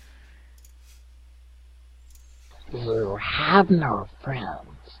You have no friends.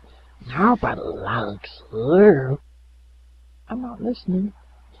 Nobody likes you. I'm not listening.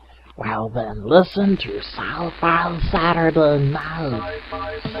 Well then, listen to Sci-Fi Saturday Night.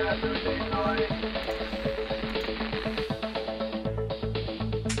 Sci-Fi Saturday Night.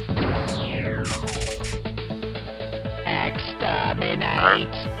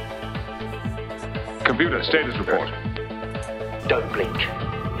 Exterminate. Computer, status report. Don't blink.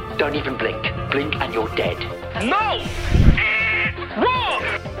 Don't even blink. Blink and you're dead. No! Wrong!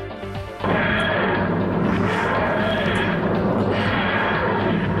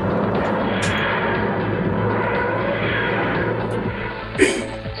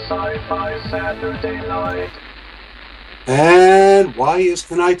 Sci-Fi Saturday Night. And why is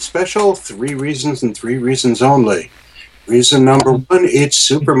tonight's special? 3 reasons and 3 reasons only. Reason number 1, it's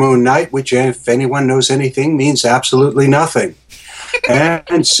Supermoon Night, which, if anyone knows anything, means absolutely nothing.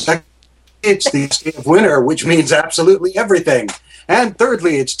 And second, it's the day of winter, which means absolutely everything. And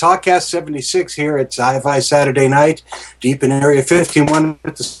thirdly, it's TalkCast 76 here at Sci-Fi Saturday Night, deep in Area 51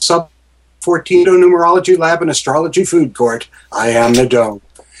 at the Sub-14 Numerology Lab and Astrology Food Court. I am the Dome.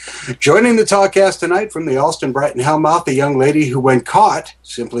 Joining the TalkCast tonight from the Alston Brighton Hellmouth, a young lady who, when caught,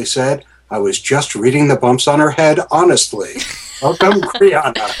 simply said, "I was just reading the bumps on her head, honestly." Welcome,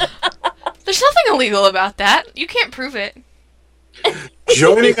 Kriana. There's nothing illegal about that. You can't prove it.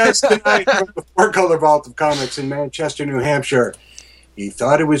 Joining us tonight from the Four Color Vault of Comics in Manchester, New Hampshire. He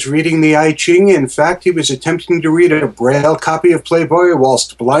thought he was reading the I Ching. In fact, he was attempting to read a Braille copy of Playboy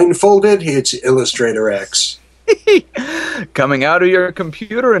whilst blindfolded. It's Illustrator X. Coming out of your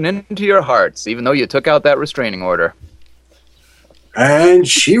computer and into your hearts, even though you took out that restraining order. And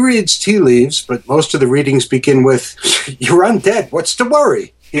she reads tea leaves, but most of the readings begin with, "You're undead, what's to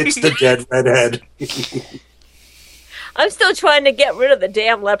worry?" It's the Dead Redhead. I'm still trying to get rid of the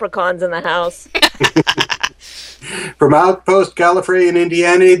damn leprechauns in the house. From Outpost Gallifrey in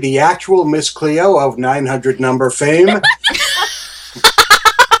Indiana, the actual Miss Cleo of 900 number fame.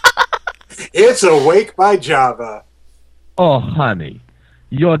 It's Awake by Java. Oh, honey,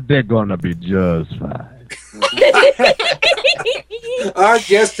 your day gonna be just fine. Our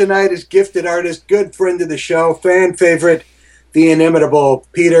guest tonight is gifted artist, good friend of the show, fan favorite, the inimitable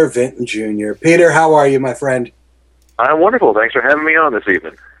Peter Vinton Jr. Peter, how are you, my friend? I'm wonderful. Thanks for having me on this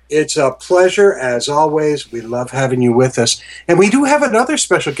evening. It's a pleasure, as always. We love having you with us. And we do have another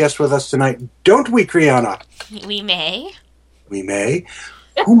special guest with us tonight, don't we, Kriana? We may. We may.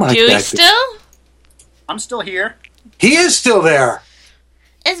 Who might Do we that still? I'm still here. be? He is still there.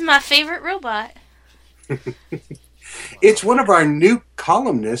 It's my favorite robot. It's one of our new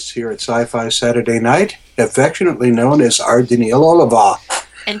columnists here at Sci-Fi Saturday Night, affectionately known as Ardeniel Oliva.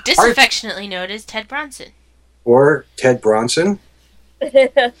 And disaffectionately known as Ted Bronson. Or Ted Bronson.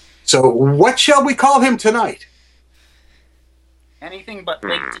 So what shall we call him tonight? Anything but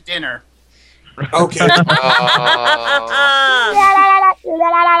late to dinner. Okay.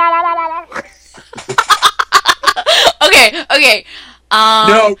 Okay.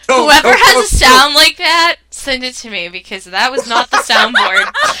 No, whoever has a sound like that, send it to me, because that was not the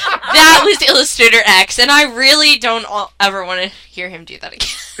soundboard. That was Illustrator X, and I really don't ever want to hear him do that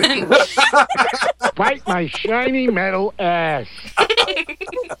again. Bite my shiny metal ass.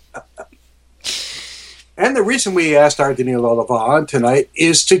 And the reason we asked Ardeniel Oliva on tonight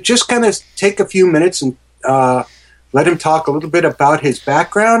is to just kind of take a few minutes and let him talk a little bit about his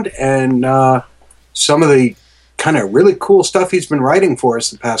background and some of the kind of really cool stuff he's been writing for us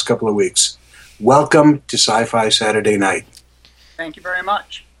the past couple of weeks. Welcome to Sci-Fi Saturday Night. Thank you very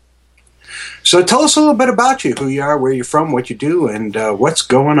much. So tell us a little bit about you, who you are, where you're from, what you do, and what's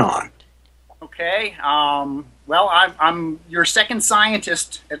going on. Okay. Well, I'm your second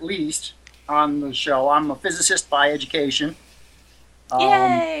scientist, at least, on the show. I'm a physicist by education.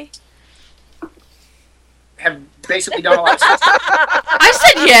 Yay! Have basically done a lot of stuff. I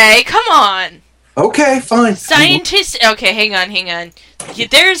said yay, come on! Okay, fine. Scientists... Okay, hang on.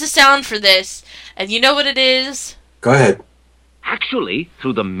 There's a sound for this, and you know what it is? Go ahead. Actually,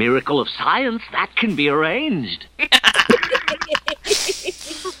 through the miracle of science, that can be arranged.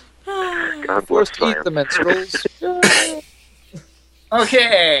 God bless science. The minstrels.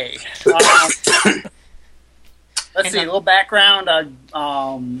 Okay. Let's see, a little background.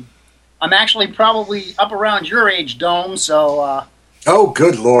 I'm actually probably up around your age, Dome, so... Oh,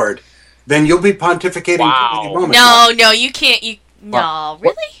 good Lord. Then you'll be pontificating any moment. No, you can't. No,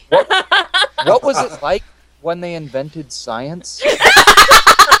 really? What was it like when they invented science?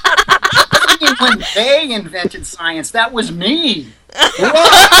 When they invented science, that was me.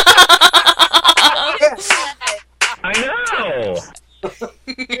 I know.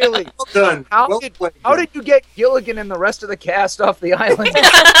 Really? done. How Well did played, how John. did you get Gilligan and the rest of the cast off the island?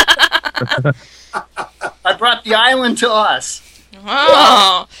 I brought the island to us.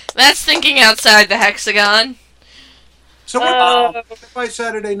 Oh, that's thinking outside the hexagon. So what by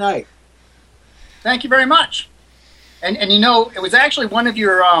Saturday night? Thank you very much. And you know, it was actually one of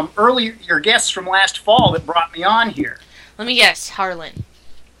your your guests from last fall that brought me on here. Let me guess, Harlan.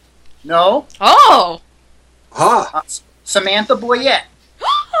 No. Oh! Samantha Boyette.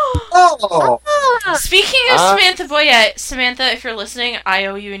 Oh! Speaking of Samantha Boyette, Samantha, if you're listening, I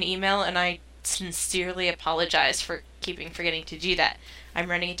owe you an email, and I sincerely apologize for forgetting to do that. I'm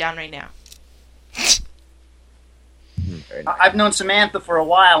writing it down right now. I've known Samantha for a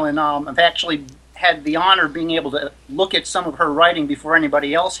while, and I've actually had the honor of being able to look at some of her writing before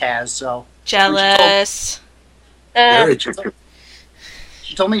anybody else has. So jealous. Very jealous.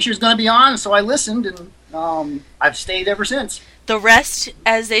 She told me she was going to be on, so I listened, and I've stayed ever since. The rest,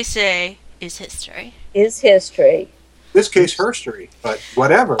 as they say, is history. Is history. This case, herstory, but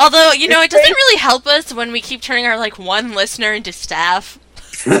whatever. Although, you know, it doesn't really help us when we keep turning our, one listener into staff.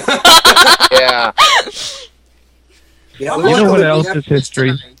 Yeah. You know what else is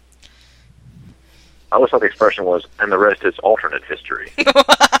history? I always thought the expression was, and the rest is alternate history.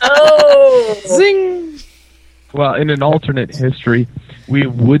 Oh! Zing! Well, in an alternate history, we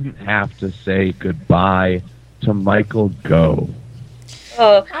wouldn't have to say goodbye to Michael Gough.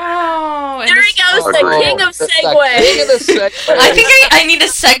 Oh, there he goes, the king of segue. I think I need a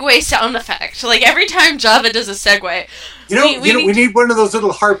segue sound effect. Like, every time Java does a segue. You know, we need one of those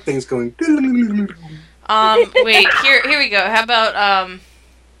little harp things going. Wait, here we go. How about,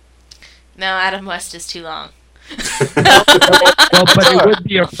 no, Adam West is too long. Well, but it would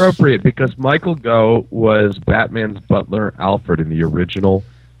be appropriate because Michael Gough was Batman's butler, Alfred, in the original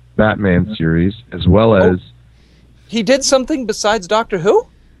Batman series, as well as... He did something besides Doctor Who?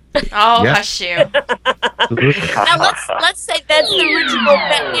 Oh, Yeah. hush you. Now let's say that's the original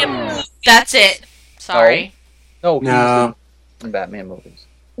Batman movie. That's it. Sorry. No, No. in Batman movies.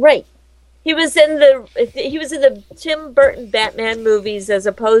 Right. He was in the Tim Burton Batman movies as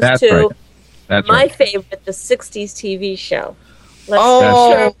opposed That's to right. That's my right. favorite, the 60s TV show.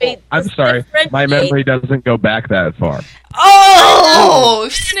 I'm sorry. My memory doesn't go back that far. Oh,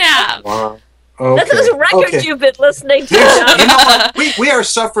 snap. Wow. That's those records you've been listening to. You know what? We are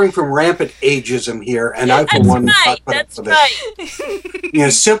suffering from rampant ageism here, and I, for one, will not put up for this. You know,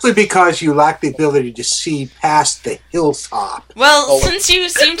 simply because you lack the ability to see past the hilltop. Well, since you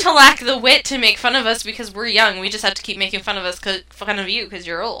seem to lack the wit to make fun of us because we're young, we just have to keep making fun of you because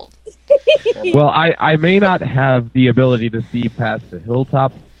you're old. Well, I may not have the ability to see past the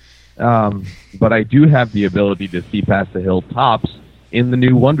hilltop, but I do have the ability to see past the hilltops in the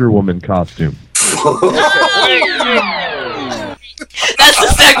new Wonder Woman costume. That's the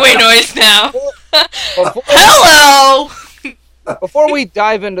segue noise now. Hello! Before we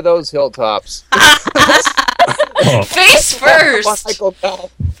dive into those hilltops, Face first! Michael Gough.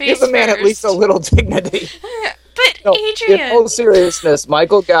 Face Give the man at first. least a little dignity. But, Adrian... In all seriousness,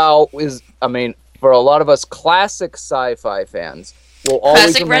 Michael Gough is, I mean, for a lot of us classic sci-fi fans, will always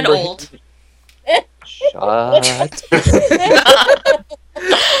Classic Red remember Old. Shut.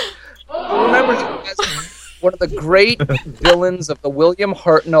 Remember him as one of the great villains of the William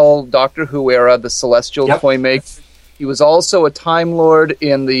Hartnell Doctor Who era, the Celestial Toymaker. He was also a Time Lord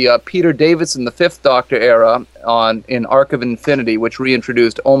in the Peter Davison, the Fifth Doctor era in Arc of Infinity, which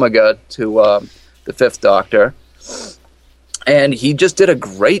reintroduced Omega to the Fifth Doctor. And he just did a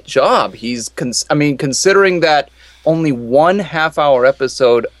great job. Considering that only one half-hour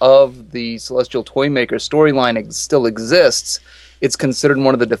episode of the Celestial Toymaker storyline still exists, it's considered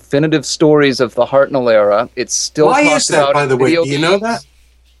one of the definitive stories of the Hartnell era. It's still Why talked is that, about by the in way? video Do you know that?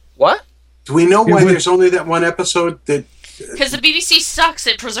 What? Do we know why there's only that one episode that... Because the BBC sucks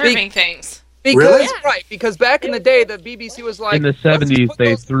at preserving things. Really? Right, because back in the day, the BBC was like... In the 70s,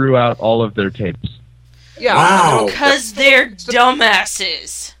 they threw out all of their tapes. Yeah. Wow. Because they're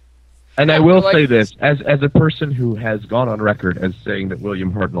dumbasses. And I will say this, as a person who has gone on record as saying that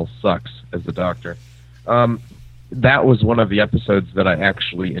William Hartnell sucks as the Doctor, that was one of the episodes that I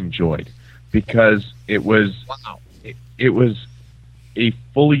actually enjoyed because it was it was a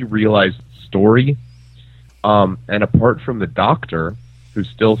fully realized story, and apart from the Doctor, who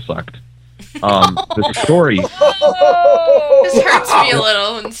still sucked, the story. This hurts me a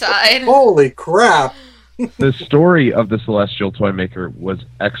little inside. Holy crap! The story of the Celestial Toymaker was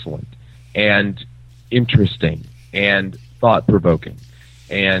excellent and interesting and thought-provoking.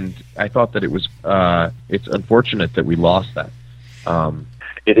 And I thought that it was, it's unfortunate that we lost that.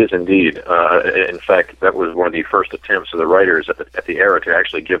 It is indeed. In fact, that was one of the first attempts of the writers at the era to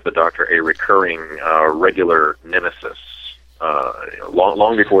actually give the Doctor a recurring, regular nemesis.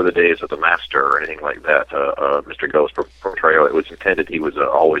 Long before the days of the Master or anything like that, Mr. Ghost's portrayal, it was intended he was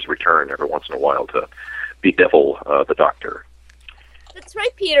always return every once in a while to bedevil the Doctor. That's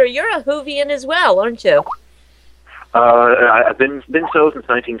right, Peter. You're a Whovian as well, aren't you? I've been so since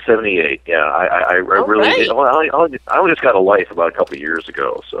 1978. Yeah, I really. Right. I only just got a life about a couple of years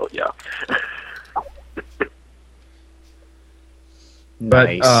ago, so yeah.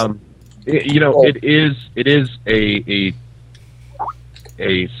 But it is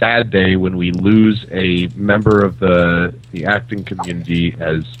a sad day when we lose a member of the acting community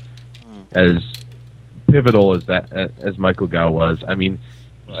as pivotal as Michael Gough was. I mean,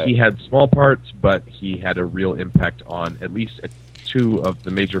 he had small parts, but he had a real impact on at least two of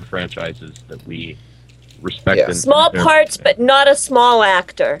the major franchises that we respect. Yeah. And Small parts, but not a small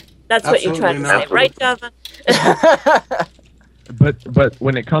actor. That's what you're trying to say, right, Java? But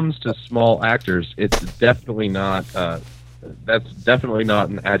when it comes to small actors, it's definitely not. That's definitely not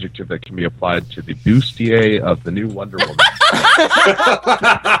an adjective that can be applied to the bustier of the new Wonder Woman.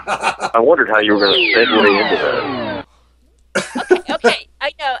 I wondered how you were going to segue into that. Okay.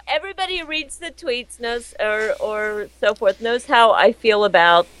 I know everybody who reads the tweets knows, or so forth, knows how I feel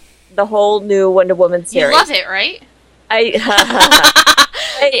about the whole new Wonder Woman series. You love it, right? I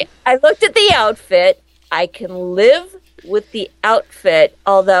looked at the outfit. I can live with the outfit,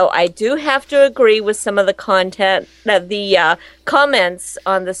 although I do have to agree with some of the content, the comments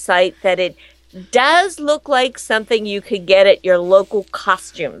on the site that it does look like something you could get at your local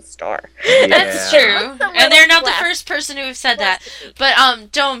costume store. Yeah. That's true, and they're not the first person who have said that. But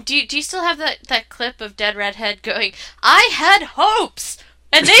Dome, do you still have that clip of Dead Redhead going, "I had hopes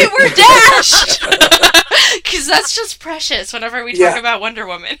and they were dashed"? Because that's just precious whenever we talk about Wonder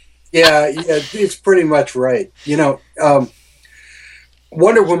Woman. Yeah, it's pretty much right.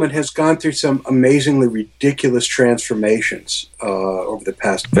 Wonder Woman has gone through some amazingly ridiculous transformations over the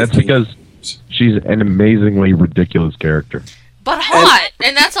past 15 That's because she's an amazingly ridiculous character. But hot,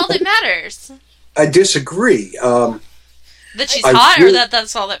 and that's all that matters. I disagree. That she's hot, or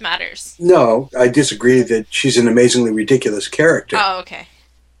that's all that matters? No, I disagree that she's an amazingly ridiculous character. Oh, okay.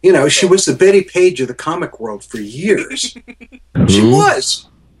 She was the Betty Page of the comic world for years. She was.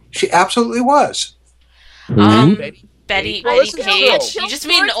 She absolutely was. Betty Page. You just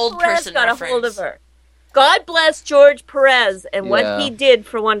mean an old person got reference. a hold of her. God bless George Perez and what he did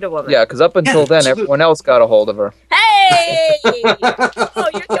for Wonder Woman. Yeah, because up until then, everyone else got a hold of her. Hey! Oh,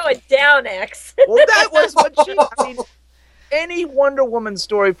 you're going down, X. Well, that was what she... I mean, any Wonder Woman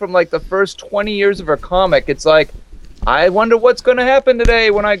story from, like, the first 20 years of her comic, it's like, I wonder what's going to happen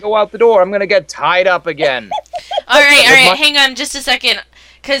today when I go out the door. I'm going to get tied up again. All right, hang on just a second.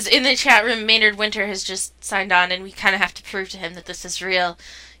 Because in the chat room, Maynard Winter has just signed on, and we kind of have to prove to him that this is real.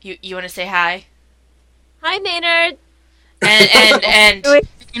 You want to say hi? Hi, Maynard. And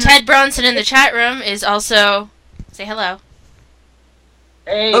Ted Bronson in the chat room is also... Say hello.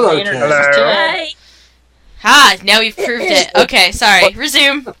 Hey, hello, Maynard. Ted. Hi. Ha! Now we've proved it. Okay, sorry.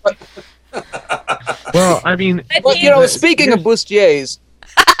 Resume. Well, I mean... Well, speaking of bustiers...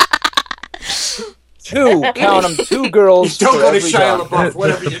 count them, two girls. Don't go to every Shia dog. LaBeouf,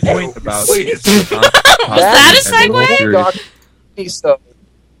 whatever you The point do. about... Please. Was that a segue? So,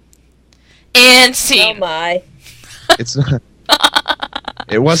 And scene. Oh, my. It's not...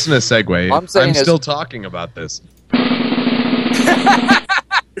 It wasn't a segue. I'm saying I'm is- still talking about this.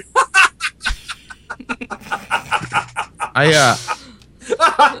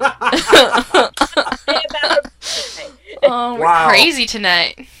 Oh, we're crazy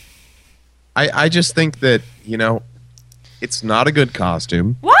tonight. I just think that, it's not a good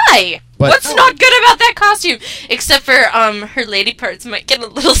costume. Why? But- What's not good about that costume? Except for her lady parts might get a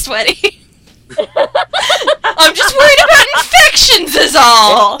little sweaty. I'm just worried about infections is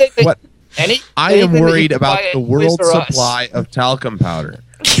all. What? I am worried about the world Toys R Us. supply of talcum powder.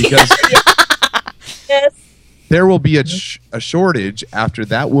 Because Yes. there will be a shortage after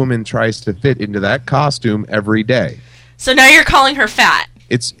that woman tries to fit into that costume every day. So now you're calling her fat.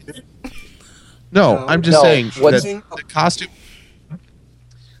 It's... No, I'm just saying what's- that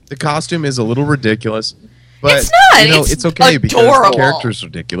the costume is a little ridiculous, but It's not. it's okay because the adorable. character's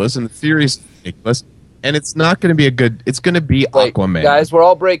ridiculous and the theory is ridiculous, and it's not going to be a good. It's going to be Wait, Aquaman. guys, we're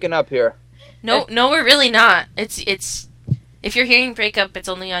all breaking up here. No, we're really not. It's. If you're hearing breakup, it's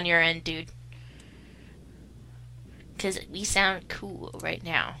only on your end, dude. Because we sound cool right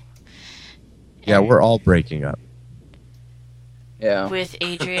now. Yeah, we're all breaking up. Yeah. With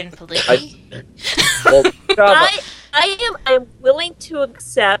Adrian Palicki. I'm willing to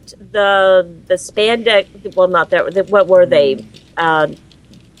accept the spandex. Well, not that. What were they? That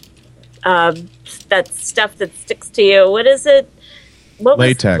stuff that sticks to you. What is it?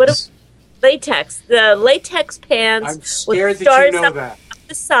 Latex. Latex. The latex pants. I'm scared with that stars you know up that.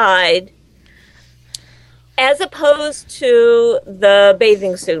 the side, as opposed to the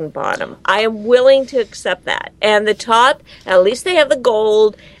bathing suit bottom. I am willing to accept that. And the top, at least they have the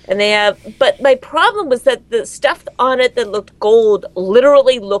gold, and they have. But my problem was that the stuff on it that looked gold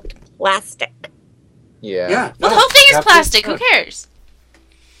literally looked plastic. Yeah. Well, the whole thing is plastic. Who cares?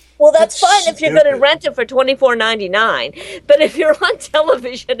 Well, that's fine if you're going to rent it for $24.99. But if you're on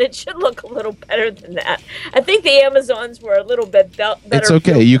television, it should look a little better than that. I think the Amazons were a little bit better. It's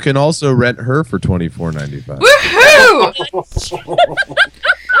okay. You can also rent her for $24.95. Woohoo!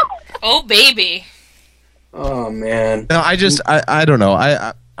 Oh, baby. Oh, man. No, I don't know.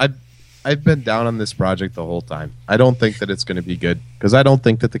 I've been down on this project the whole time. I don't think that it's going to be good because I don't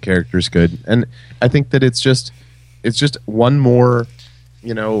think that the character's good, and I think that it's just one more,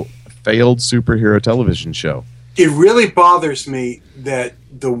 failed superhero television show. It really bothers me that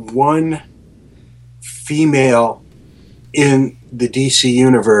the one female in the DC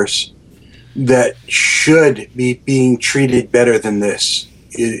universe that should be being treated better than this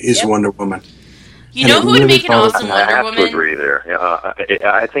is Wonder Woman. You know who would make an awesome Wonder I have Woman? to agree there.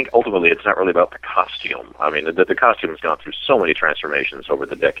 I think ultimately it's not really about the costume. I mean, the costume has gone through so many transformations over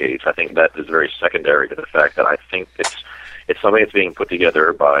the decades. I think that is very secondary to the fact that I think it's something that's being put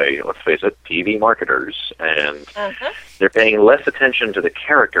together by, let's face it, TV marketers, and they're paying less attention to the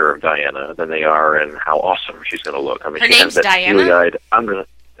character of Diana than they are in how awesome she's going to look. I mean, Her she name's has that Diana? steely-eyed.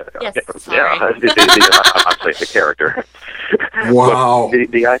 Yes, yeah, I'm saying the character. Wow.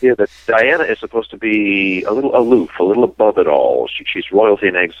 But the idea that Diana is supposed to be a little aloof, a little above it all. She's royalty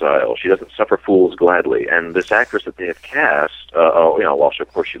in exile. She doesn't suffer fools gladly. And this actress that they have cast, while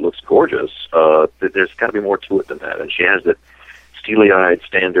of course she looks gorgeous, there's got to be more to it than that. And she has that steely-eyed,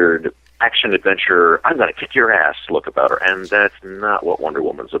 standard action adventure, I'm going to kick your ass look about her, and that's not what Wonder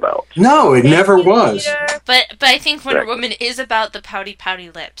Woman's about. No, it never was. But I think Wonder Woman is about the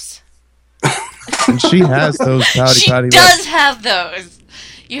pouty lips. And she has those pouty She lips. does have those.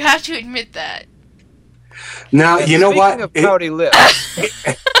 You have to admit that. Now, you know what? Speaking of pouty lips,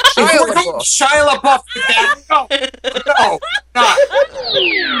 Shia LaBeouf did that. No, not.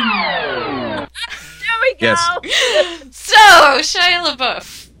 There we go. Yes. So, Shia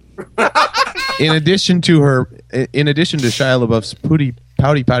LaBeouf. In addition to Shia LaBeouf's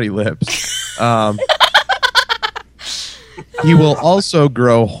pouty lips, he will also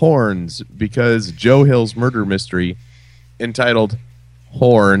grow horns because Joe Hill's murder mystery, entitled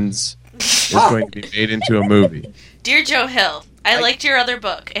Horns, is going to be made into a movie. Dear Joe Hill, I liked your other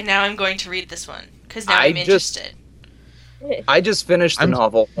book, and now I'm going to read this one because now I'm interested. I just finished the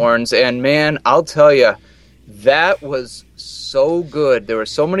novel Horns, and man, I'll tell you, that was so good. There were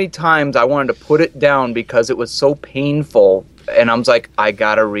so many times I wanted to put it down because it was so painful, and I was like, I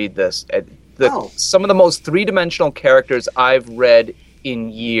gotta read this. Some of the most three-dimensional characters I've read in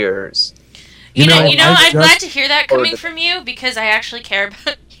years. You know, I'm glad to hear that coming from you because I actually care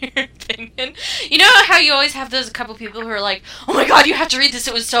about your opinion. You know how you always have those couple people who are like, oh my god, you have to read this,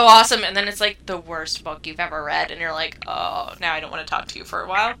 it was so awesome, and then it's like the worst book you've ever read, and you're like, oh, now I don't want to talk to you for a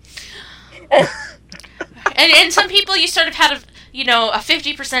while. And some people, you sort of had a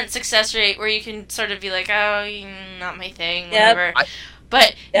 50% success rate where you can sort of be like, oh, not my thing, whatever.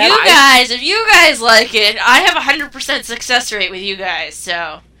 But guys, if you guys like it, I have a 100% success rate with you guys,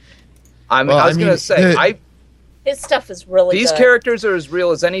 so. I was going to say, his stuff is really these good. characters are as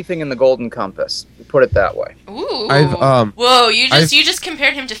real as anything in the Golden Compass. Put it that way. Ooh. Whoa, you just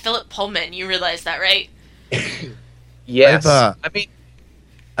compared him to Philip Pullman. You realize that, right? Yes.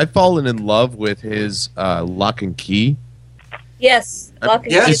 I've fallen in love with his Lock and Key. Yes. Lock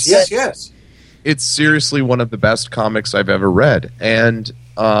and Key. Yes. It's seriously one of the best comics I've ever read, and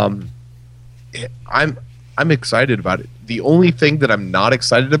I'm excited about it. The only thing that I'm not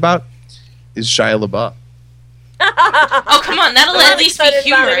excited about is Shia LaBeouf. Oh, come on, that'll at least be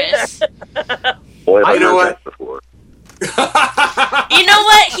humorous. Boy, I know what. Before. You know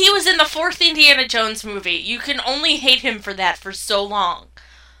what? He was in the 4th Indiana Jones movie. You can only hate him for that for so long.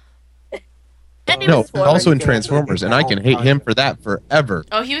 No, also in Transformers, and I can hate him for that forever.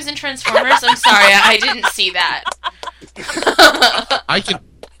 Oh, he was in Transformers? I'm sorry, I didn't see that. I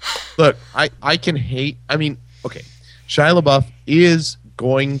can hate... I mean, okay, Shia LaBeouf is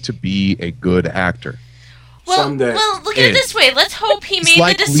going to be a good actor. Someday. Well, look at it this way. Let's hope he made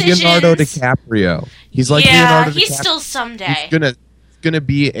like the decisions. Leonardo DiCaprio. He's like Leonardo DiCaprio. He's still someday. He's gonna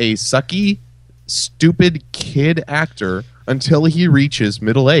be a sucky stupid kid actor until he reaches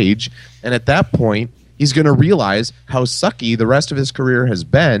middle age, and at that point, he's going to realize how sucky the rest of his career has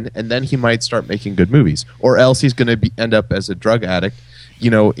been, and then he might start making good movies. Or else he's going to end up as a drug addict,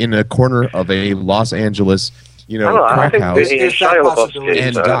 in a corner of a Los Angeles, crack house,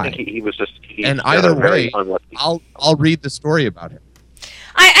 and die. He was just. And either way, I'll read the story about him.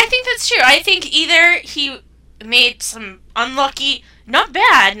 I think that's true. I think either he made some unlucky, not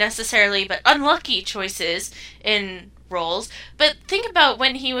bad necessarily, but unlucky choices in roles. But think about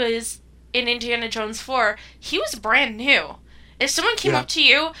when he was in Indiana Jones 4, he was brand new. If someone came up to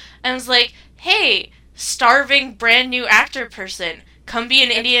you and was like, hey, starving brand new actor person, come be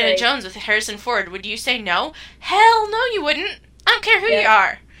in Indiana Jones with Harrison Ford, would you say no? Hell no, you wouldn't. I don't care who you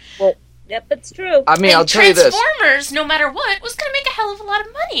are. Well, yep, it's true. I mean, I'll tell you this. Transformers, no matter what, was going to make a hell of a lot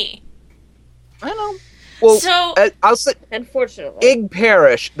of money. I know. Well, so, I'll say, unfortunately, Ig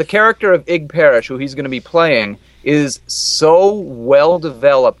Parrish, the character of Ig Parrish, who he's going to be playing, is so well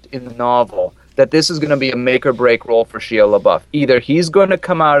developed in the novel that this is going to be a make or break role for Shia LaBeouf. Either he's going to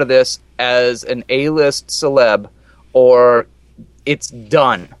come out of this as an A-list celeb, or it's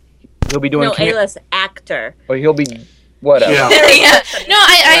done. He'll be doing A-list actor, or he'll be whatever. Yeah. No,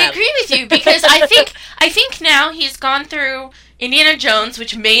 I agree with you, because I think now he's gone through Indiana Jones,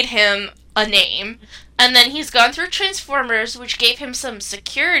 which made him a name, and then he's gone through Transformers, which gave him some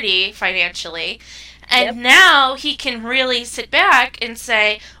security financially. And now he can really sit back and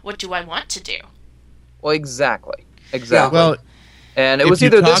say, what do I want to do? Well, exactly. Yeah, well, and it was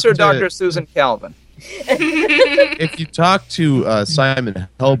either this or Dr. Susan Calvin. If you talk to Simon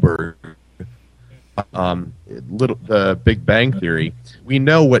Helberg, the Big Bang Theory, we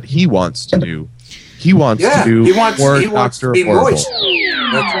know what he wants to do. He wants to do Dr. Horrible.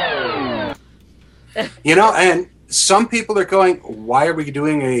 And some people are going, why are we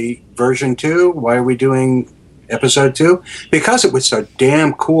doing a version 2? Why are we doing episode 2? Because it was so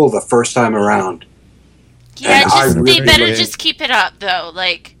damn cool the first time around. Yeah, they better just keep it up, though.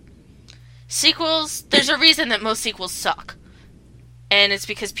 Like, sequels, there's a reason that most sequels suck. And it's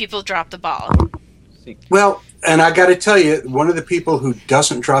because people drop the ball. Well, and I got to tell you, one of the people who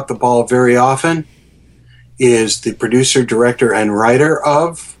doesn't drop the ball very often is the producer, director, and writer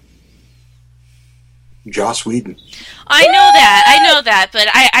of Joss Whedon. I know that, but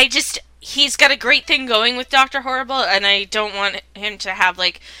I just, he's got a great thing going with Dr. Horrible, and I don't want him to have,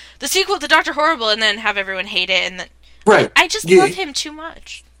 like, the sequel to Dr. Horrible and then have everyone hate it, and then... Right. I just love him too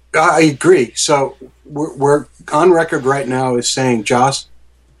much. I agree. So, we're on record right now as saying, Joss,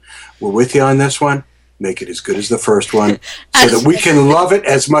 we're with you on this one. Make it as good as the first one, so that we can love it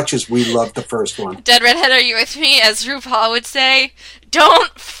as much as we love the first one. Dead Redhead, are you with me? As RuPaul would say,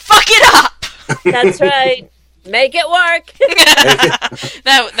 don't fuck it up! That's right. Make it work.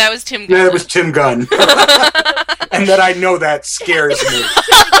 that was Tim Gunn. Yeah, that was Tim Gunn. And that I know that scares me.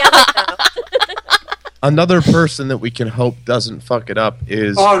 Another person that we can hope doesn't fuck it up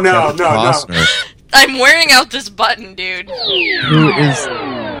is Kevin Costner. I'm wearing out this button, dude.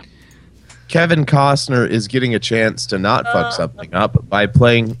 Kevin Costner is getting a chance to not fuck something up by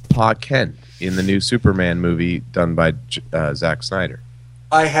playing Pa Kent in the new Superman movie done by Zack Snyder.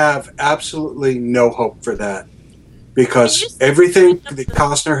 I have absolutely no hope for that, because everything that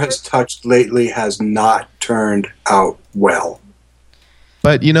Costner has touched lately has not turned out well.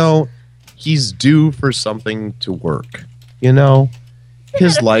 But, he's due for something to work.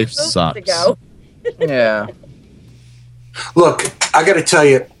 His life sucks. Yeah. Look, I got to tell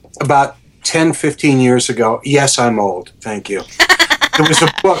you, about 10, 15 years ago, yes, I'm old, thank you. There was a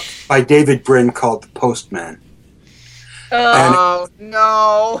book by David Brin called The Postman. Oh,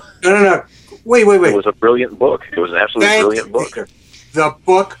 no. No. Wait. It was a brilliant book. It was an absolutely brilliant book. The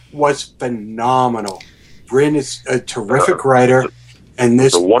book was phenomenal. Brin is a terrific writer, and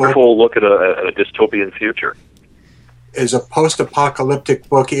this a wonderful look at a dystopian future. Is a post-apocalyptic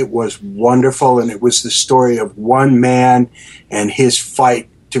book. It was wonderful, and it was the story of one man and his fight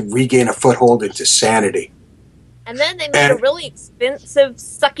to regain a foothold into sanity. And then they made a really expensive,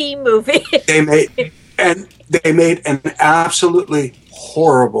 sucky movie. They made an absolutely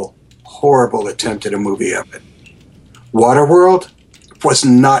horrible attempt at a movie of it. Waterworld was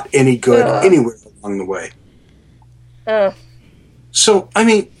not any good anywhere along the way. So, I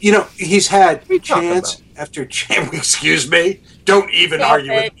mean, he's had chance after chance. Excuse me. Don't even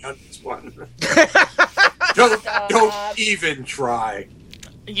argue with me on this one. Don't even try.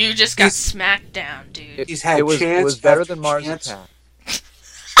 You just got smacked down, dude. He's had chance. It was better than Mars Attack.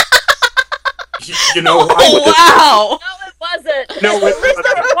 Wow! No, it wasn't. No, at least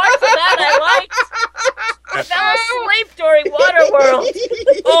the parts of that I liked. I fell asleep during Waterworld.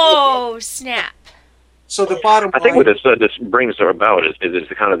 Oh, snap. So the bottom I think line, what this brings about is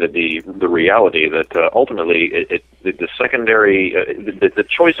kind of the reality that ultimately the secondary the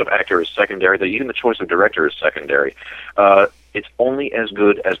choice of actor is secondary. Even the choice of director is secondary. It's only as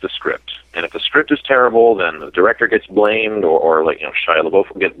good as the script. And if the script is terrible, then the director gets blamed, or like Shia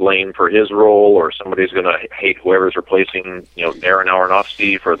LaBeouf will get blamed for his role, or somebody's going to hate whoever's replacing Darren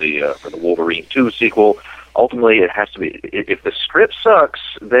Aronofsky for the Wolverine 2 sequel. Ultimately, it has to be. If the script sucks,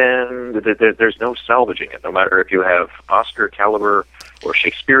 then there's no salvaging it. No matter if you have Oscar caliber or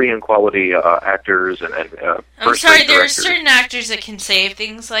Shakespearean quality actors and I'm sorry, there are certain actors that can save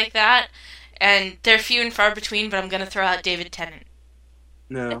things like that, and they're few and far between. But I'm going to throw out David Tennant.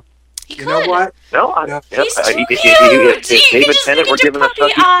 No. You know what? No, He's too cute. If David Tennant were given a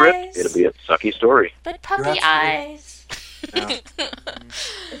sucky script, it'd be a sucky story. But puppy eyes.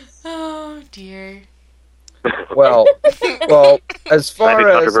 Oh dear. Well, as far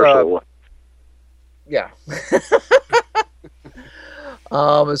as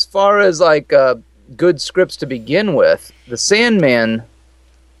as far as like good scripts to begin with, the Sandman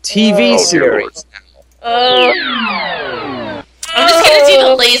TV series. I'm just gonna do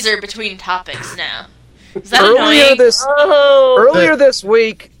the laser between topics now. Is that Earlier annoying? this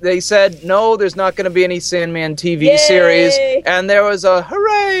week, they said, no, there's not going to be any Sandman TV series. And there was a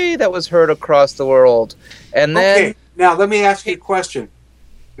hooray that was heard across the world. And then... Okay, now let me ask you a question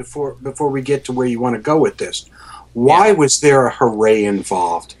before we get to where you want to go with this. Why was there a hooray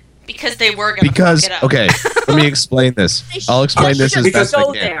involved? Because they were going to fuck it up. Okay, let me explain this. I'll explain this as best I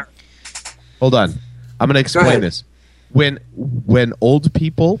can. Hold on. I'm going to explain this. When old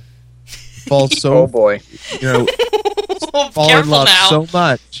people... fall so fall in love so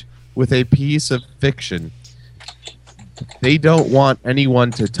much with a piece of fiction, they don't want anyone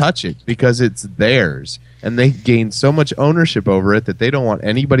to touch it because it's theirs, and they gain so much ownership over it that they don't want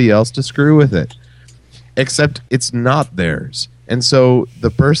anybody else to screw with it, except it's not theirs. And so the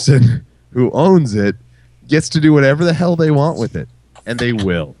person who owns it gets to do whatever the hell they want with it, and they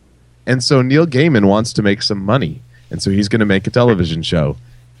will. And so Neil Gaiman wants to make some money, and so he's going to make a television show.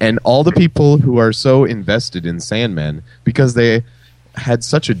 And all the people who are so invested in Sandman, because they had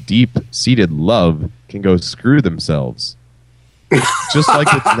such a deep-seated love, can go screw themselves. Just like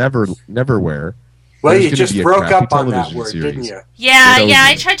it's Neverwhere. Well, you just broke up on that word, didn't you? Yeah,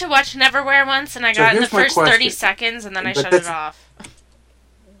 I tried to watch Neverwhere once, and I got in the first 30 seconds, and then I shut it off.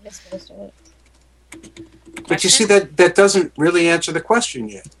 But you see, that doesn't really answer the question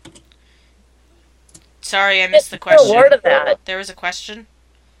yet. Sorry, I missed the question. No word of that. There was a question?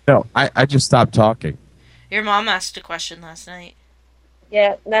 No, I just stopped talking. Your mom asked a question last night.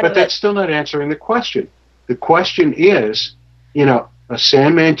 Yeah, but that's still not answering the question. The question is, a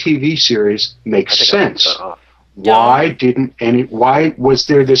Sandman TV series makes sense. Why was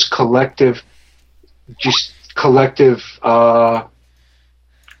there this collective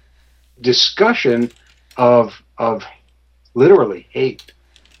discussion of literally hate?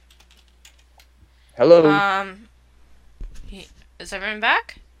 Hello. Is everyone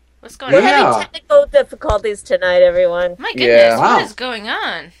back? What's going on? We're having technical difficulties tonight, everyone. My goodness, what is going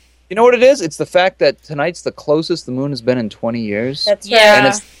on? You know what it is? It's the fact that tonight's the closest the moon has been in 20 years. That's right. Yeah. And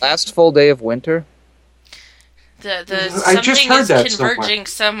it's the last full day of winter. Something is converging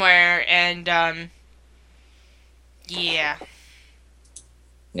somewhere, and yeah.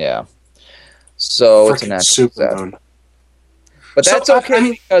 Yeah. So it's a natural disaster. But that's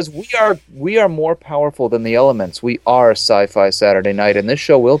okay because we are more powerful than the elements. We are Sci-Fi Saturday Night, and this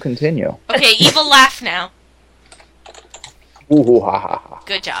show will continue. Okay, evil laugh now. Ooh, ha, ha, ha.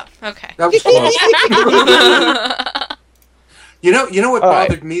 Good job. Okay. That was close. You know what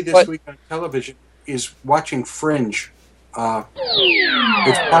bothered me this week on television is watching Fringe. Segway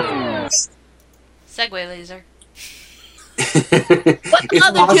laser.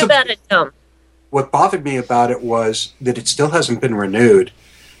 What bothered you about it, Tom? What bothered me about it was that it still hasn't been renewed,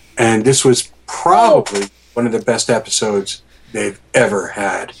 and this was probably one of the best episodes they've ever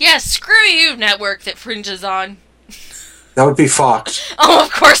had. Yeah, screw you, network that Fringe is on. That would be Fox. Oh,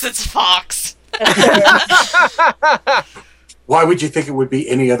 of course it's Fox. Why would you think it would be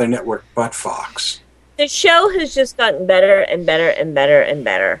any other network but Fox? The show has just gotten better and better and better and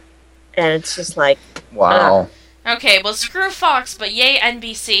better, and it's just like wow. Okay, well, screw Fox, but yay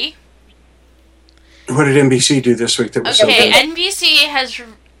NBC. What did NBC do this week that was so good? NBC has...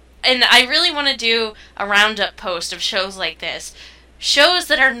 And I really want to do a roundup post of shows like this. Shows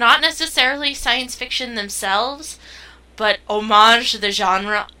that are not necessarily science fiction themselves, but homage to the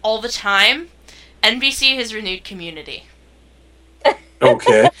genre all the time. NBC has renewed Community.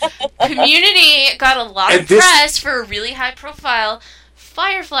 Okay. Community got a lot of press for a really high-profile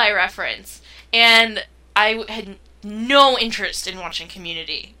Firefly reference. And I had no interest in watching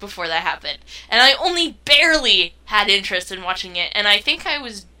Community before that happened. And I only barely had interest in watching it. And I think I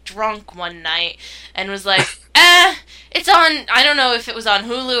was drunk one night and was like, it's on, I don't know if it was on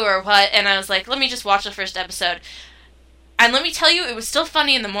Hulu or what, and I was like, let me just watch the first episode. And let me tell you, it was still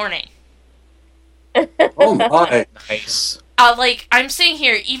funny in the morning. Oh my. Nice. Like, I'm sitting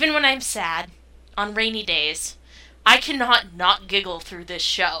here, even when I'm sad, on rainy days, I cannot not giggle through this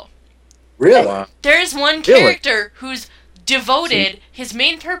show. Really? Wow. There is one character who's devoted, his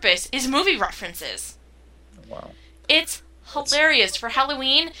main purpose is movie references. Wow. It's hilarious. For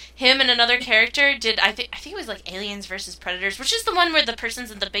Halloween, him and another character did, I think it was like Aliens versus Predators, which is the one where the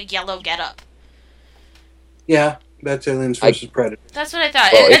person's in the big yellow getup. Yeah, that's Aliens versus Predators. That's what I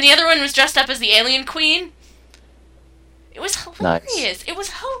thought. Well, and the other one was dressed up as the Alien Queen. It was hilarious. Nice. It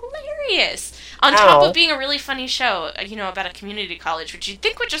was hilarious. On top of being a really funny show, about a community college, which you'd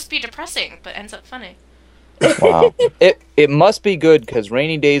think would just be depressing, but ends up funny. Wow. It must be good, because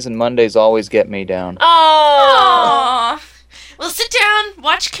rainy days and Mondays always get me down. Aww. Well, sit down,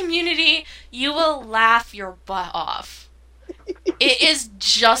 watch Community. You will laugh your butt off. It is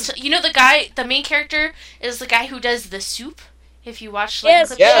just... the main character is the guy who does the soup, if you watch, clip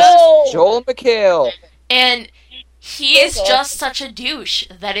shows. Joel McHale. And... he is just such a douche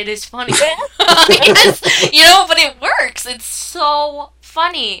that it is funny. Yes, but it works. It's so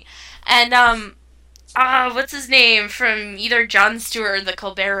funny. And, what's his name from either Jon Stewart or The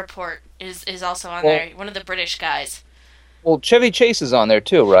Colbert Report is also on there. One of the British guys. Well, Chevy Chase is on there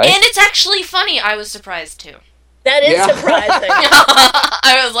too, right? And it's actually funny. I was surprised too. That is surprising.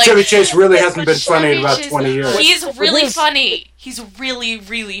 I was like, Chevy Chase really hasn't been funny in about 20 years. He's really funny. He's really,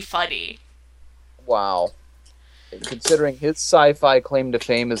 really funny. Wow. Considering his sci-fi claim to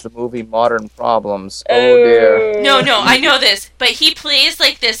fame is the movie Modern Problems. Oh dear. No, I know this. But he plays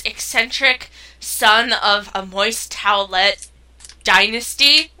like this eccentric son of a moist towelette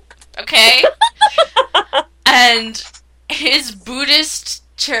dynasty. Okay? And his Buddhist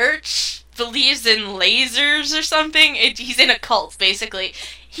church believes in lasers or something. He's in a cult, basically.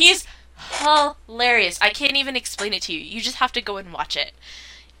 He's hilarious. I can't even explain it to you. You just have to go and watch it.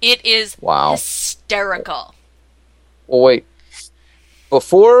 It is hysterical. Well, wait.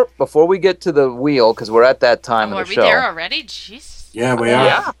 Before we get to the wheel, because we're at that time of the show. Are we there already? Jeez. Yeah, we are.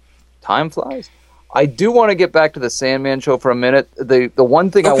 Yeah. Time flies. I do want to get back to the Sandman show for a minute. The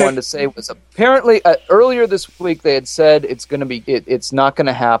one thing I wanted to say was apparently earlier this week they had said it's not going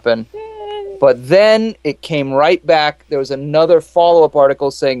to happen. But then it came right back. There was another follow-up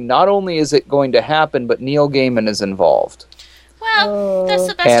article saying not only is it going to happen, but Neil Gaiman is involved. Well, that's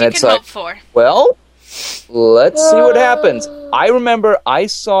the best you can hope for. Well, let's see what happens. I remember I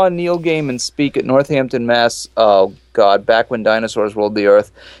saw Neil Gaiman speak at Northampton, Mass. Oh God, back when dinosaurs ruled the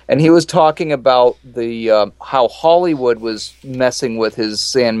earth, and he was talking about the how Hollywood was messing with his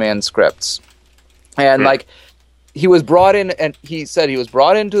Sandman scripts, and he was brought in, and he said he was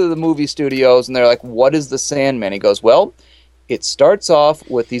brought into the movie studios, and they're like, "What is the Sandman?" He goes, "Well, it starts off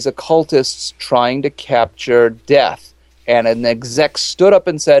with these occultists trying to capture death," and an exec stood up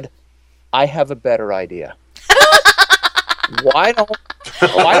and said, "I have a better idea. Why don't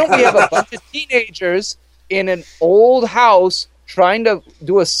we have a bunch of teenagers in an old house trying to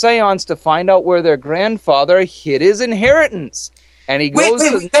do a seance to find out where their grandfather hid his inheritance?" And he goes,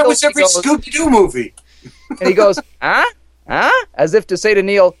 "Wait, that was every Scooby-Doo movie." And he goes, "Huh? As if to say to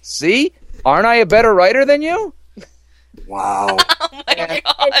Neil, "See, aren't I a better writer than you?" Wow. Oh my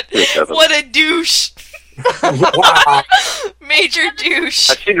God! What a douche. Wow. Major douche.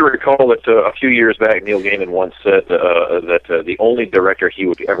 I seem to recall that a few years back, Neil Gaiman once said that the only director he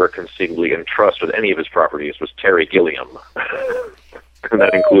would ever conceivably entrust with any of his properties was Terry Gilliam. And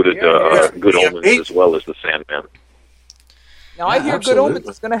that included Good Omens as well as The Sandman. Now I hear Good Omens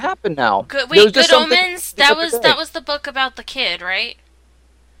is going to happen now. Good Omens? That was the book about the kid, right?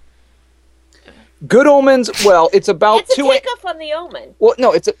 Good Omens, well, it's about it's a takeoff on The Omen. Well,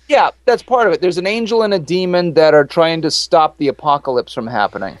 no, that's part of it. There's an angel and a demon that are trying to stop the apocalypse from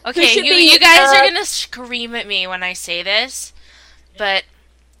happening. Okay, you guys are going to scream at me when I say this, but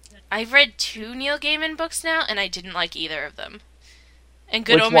I've read 2 Neil Gaiman books now, and I didn't like either of them. And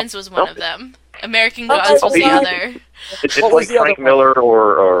Good Omens was one of them. American Gods was the other. It's like Frank Miller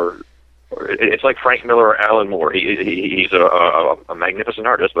or it's like Frank Miller or Alan Moore. He's a magnificent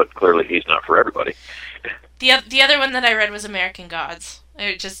artist, but clearly he's not for everybody. The other one that I read was American Gods.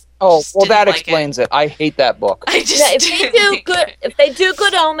 I just that explains it. I hate that book. If they do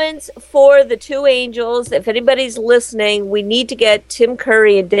Good Omens for the 2 angels, if anybody's listening, we need to get Tim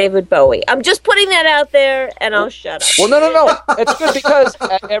Curry and David Bowie. I'm just putting that out there, and I'll shut up. Well, no. It's good because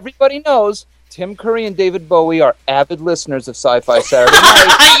everybody knows Tim Curry and David Bowie are avid listeners of Sci-Fi Saturday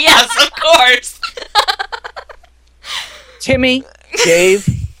Night. Yes, of course. Timmy, Dave,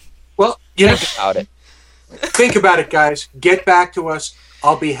 well, think about it. Think about it, guys. Get back to us.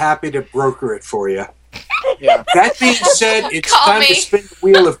 I'll be happy to broker it for you. Yeah. That being said, it's Call time me. to spin the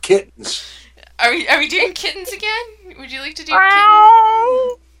wheel of kittens. Are we doing kittens again? Would you like to do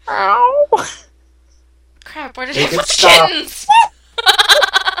kittens? Crap, where did I put Stop. kittens?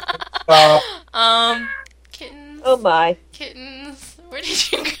 Kittens. Oh my. Kittens. Where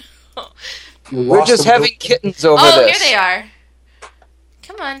did you go? We're just having kittens over Oh, this. here they are.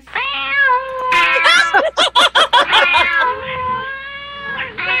 Come on.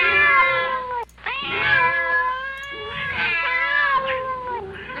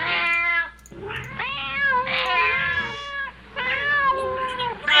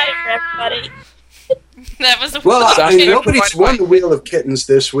 Everybody. That was a Well, kitten. nobody's won the Wheel of Kittens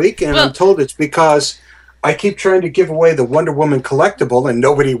this week, and I'm told it's because I keep trying to give away the Wonder Woman collectible, and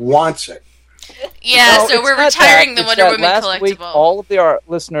nobody wants it. Yeah, No, so it's we're not retiring that. the It's Wonder that Woman last collectible. week, all of our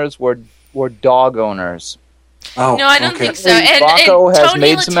listeners were dog owners. Oh, No, I don't think so. And Rocco has Tony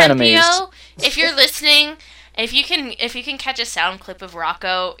made some enemies. Latempio, if you're listening, if you can catch a sound clip of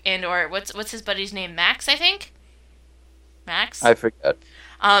Rocco and or what's his buddy's name, Max, I think. Max. I forget.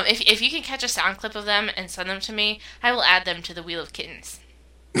 If you can catch a sound clip of them and send them to me, I will add them to the Wheel of Kittens.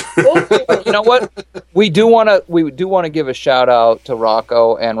 You know what? We do want to give a shout out to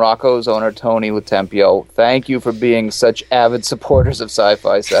Rocco and Rocco's owner Tony Latempio. Thank you for being such avid supporters of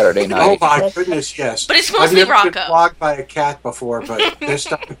Sci-Fi Saturday Night. Oh my goodness, yes. But it's mostly I've never been Rocco. flogged by a cat before, but this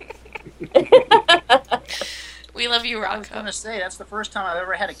time. We love you, I was Rocco. going to say, that's the first time I've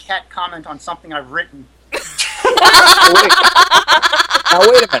ever had a cat comment on something I've written. Now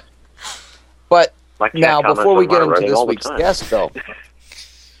wait a minute. But My cat now comments before we on get my into writing this all the week's time. guest, though.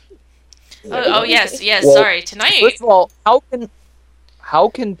 Oh yes. Well, Sorry, tonight. First of all, how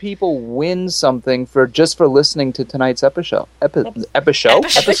can people win something for listening to tonight's episode? Episode.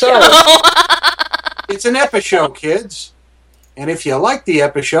 It's an epishow, kids. And if you like the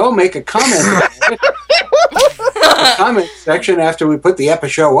epishow, make a comment in the comment section after we put the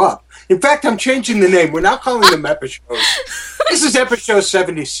epishow up. In fact, I'm changing the name. We're not calling them epishows. This is episode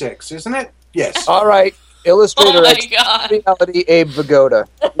 76, isn't it? Yes. All right, Illustrator Oh my X God. Reality Abe Vigoda.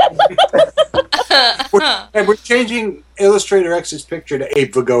 And we're changing Illustrator X's picture to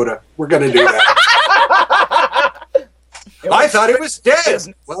Abe Vigoda. We're going to do that. I thought it was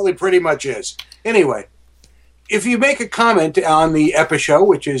dead. Well, it pretty much is. Anyway, if you make a comment on the episode,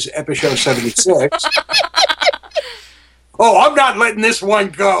 which is episode 76, oh, I'm not letting this one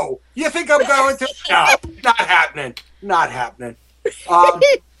go. You think I'm going to? No, not happening. Not happening.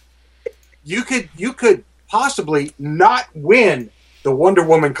 You could possibly not win the Wonder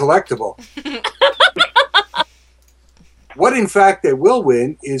Woman collectible. What, in fact, they will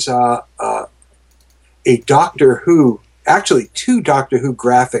win is a Doctor Who, actually 2 Doctor Who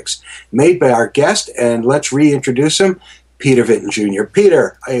graphics made by our guest, and let's reintroduce him, Peter Vinton Jr.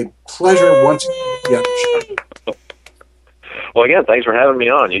 Peter, a pleasure once again. Well, again, thanks for having me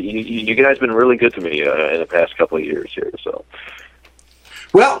on. You guys have been really good to me in the past couple of years here. So,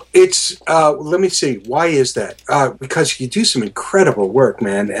 Well, it's, let me see, why is that? Because you do some incredible work,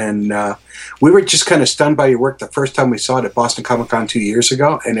 man, and we were just kind of stunned by your work the first time we saw it at Boston Comic Con 2 years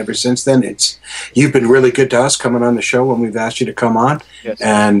ago, and ever since then, you've been really good to us coming on the show when we've asked you to come on, Yes.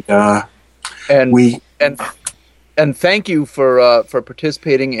 and And thank you for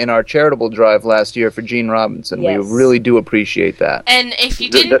participating in our charitable drive last year for Gene Robinson. Yes. We really do appreciate that. And if you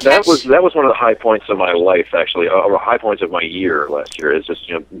didn't that was one of the high points of my life, actually, or high points of my year last year. Is just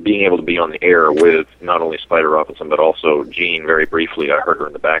being able to be on the air with not only Spider Robinson but also Jean. Very briefly, I heard her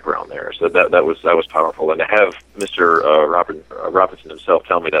in the background there, so that was powerful. And to have Mr. Robinson himself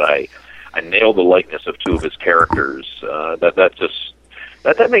tell me that I nailed the likeness of 2 of his characters,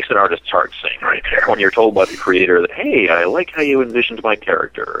 that makes an artist's heart sing right there. When you're told by the creator that, hey, I like how you envisioned my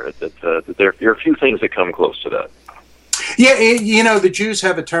character. There are a few things that come close to that. Yeah, the Jews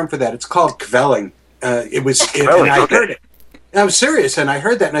have a term for that. It's called kvelling. And I heard it. And I was serious, and I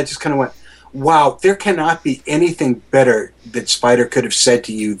heard that, and I just kind of went, wow, there cannot be anything better that Spider could have said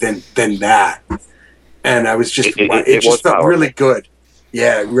to you than that. And I was just, it just felt really good.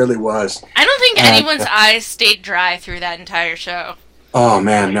 Yeah, it really was. I don't think anyone's eyes stayed dry through that entire show. Oh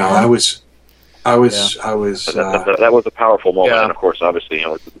man, no, I was I was. That was a powerful moment, and of course, obviously,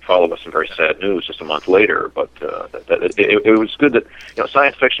 it followed us some very sad news just a month later. But it was good that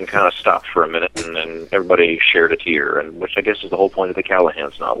science fiction kind of stopped for a minute, and then everybody shared a tear, and which I guess is the whole point of the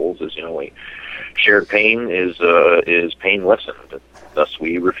Callahan's novels. Is shared pain is pain lessened. Thus,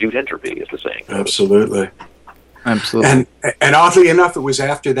 we refute entropy, is the saying. Absolutely. Absolutely. And oddly enough, it was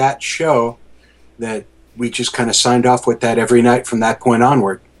after that show that we just kind of signed off with that every night from that point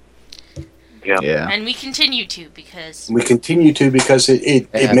onward. Yeah. And we continue to because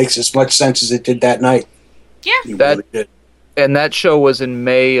it makes as much sense as it did that night. Yeah. Really did. And that show was in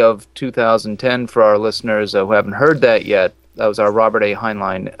May of 2010 for our listeners who haven't heard that yet. That was our Robert A.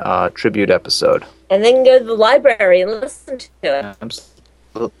 Heinlein tribute episode. And then go to the library and listen to it.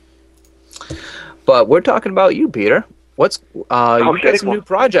 Absolutely. But we're talking about you, Peter. You got some new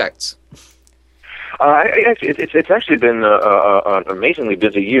projects. It's actually been an amazingly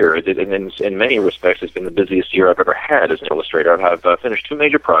busy year. In many respects, it's been the busiest year I've ever had as an illustrator. I've finished two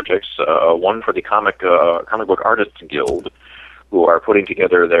major projects, one for the Comic Book Artists Guild, who are putting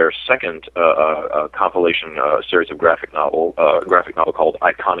together their second compilation series of graphic novel called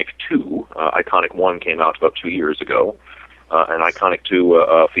Iconic 2. Iconic 1 came out about 2 years ago. And Iconic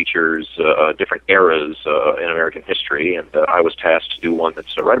 2 features different eras in American history, and I was tasked to do one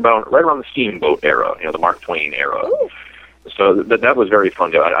that's right around the steamboat era, the Mark Twain era. Ooh. So that was very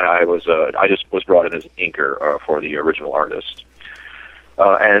fun. I just was brought in as an inker for the original artist.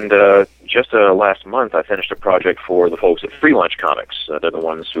 And just last month, I finished a project for the folks at Free Lunch Comics. They're the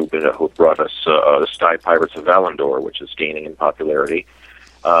ones who brought us the Sky Pirates of Valandor, which is gaining in popularity.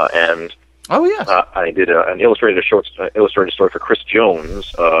 Oh yeah! I did an illustrated story for Chris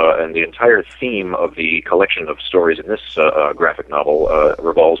Jones, and the entire theme of the collection of stories in this graphic novel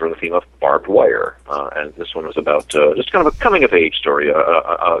revolves around the theme of barbed wire. And this one was about just kind of a coming-of-age story,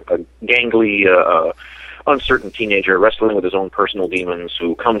 a gangly, uncertain teenager wrestling with his own personal demons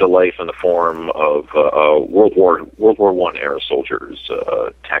who come to life in the form of World War I era soldiers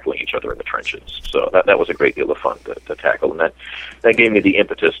tackling each other in the trenches. So that was a great deal of fun to tackle, and that gave me the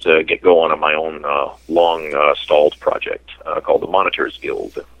impetus to get going on my own long stalled project called the Monitors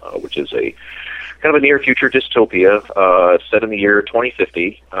Guild, which is a kind of a near future dystopia set in the year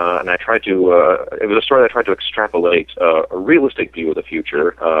 2050, and I tried to. It was a story that I tried to extrapolate a realistic view of the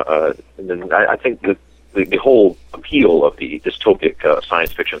future, and then I think that the whole appeal of the dystopic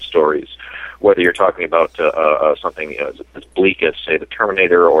science fiction stories, whether you're talking about something as bleak as, say, The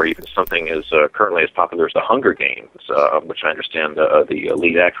Terminator, or even something as currently as popular as The Hunger Games, which I understand the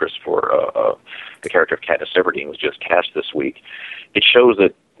lead actress for the character of Katniss Everdeen was just cast this week, it shows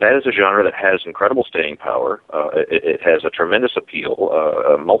that is a genre that has incredible staying power. It has a tremendous appeal,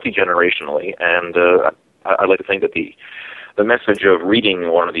 multi-generationally, and I'd like to think that the message of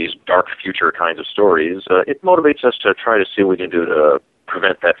reading one of these dark future kinds of stories, it motivates us to try to see what we can do to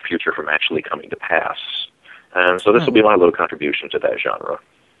prevent that future from actually coming to pass. And so this will be my little contribution to that genre.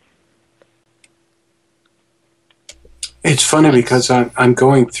 It's funny because I'm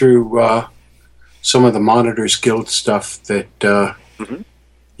going through some of the Monitors Guild stuff that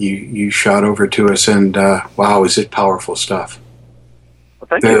you shot over to us, and wow, is it powerful stuff. Well,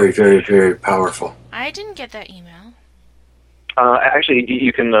 thank you. Very, very, very powerful. I didn't get that email. Actually,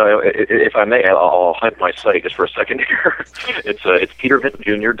 you can, if I may, I'll hype my site just for a second here. It's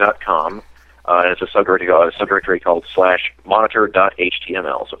petervintonjr.com, and it's a subdirectory called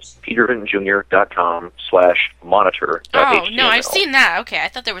 /monitor.html. So it's petervintonjr.com/monitor.html. Oh, no, I've seen that. Okay, I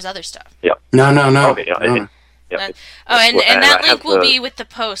thought there was other stuff. Yeah. No. Okay, yeah. No. Yeah. And that link will be with the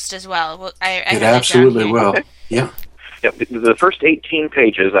post as well. It absolutely will. Yeah. Yeah, the first 18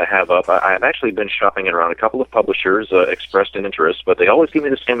 pages I have up, I've actually been shopping around a couple of publishers, expressed an interest, but they always give me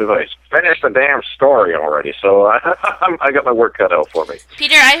the same advice. Finish the damn story already. So I got my work cut out for me.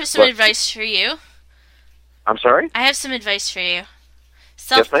 Peter, I have some advice for you. I'm sorry? I have some advice for you.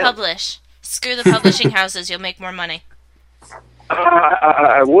 Self-publish. Screw the publishing houses. You'll make more money.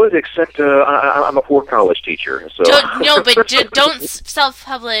 I would, except I'm a poor college teacher. So. Don't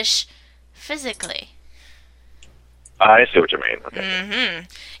self-publish physically. I see what you mean. Okay. Mm-hmm.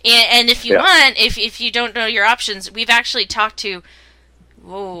 And if you want, if you don't know your options, we've actually talked to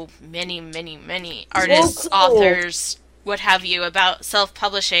many artists, authors, what have you, about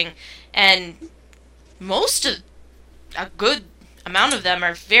self-publishing, and a good amount of them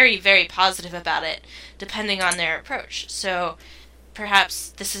are very, very positive about it, depending on their approach. So perhaps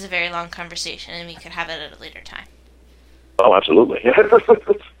this is a very long conversation, and we could have it at a later time. Oh, absolutely.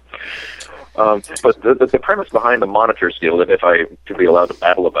 But the premise behind the Monitors Guild, if I could be allowed to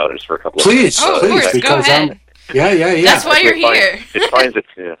babble about it, is for a couple of Please, because Yeah. That's why you're here.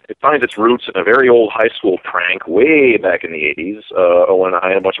 It finds its roots in a very old high school prank way back in the 80s when I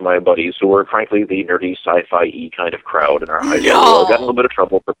had a bunch of my buddies who were, frankly, the nerdy sci-fi-y kind of crowd in our high school. Got in a little bit of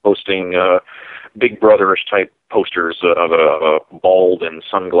trouble for posting Big Brother-ish type posters of a bald and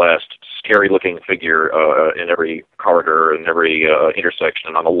sunglassed, scary-looking figure in every corridor and every intersection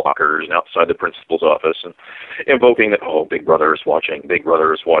and on the lockers and outside the principal's office, and invoking that, Big Brother is watching, Big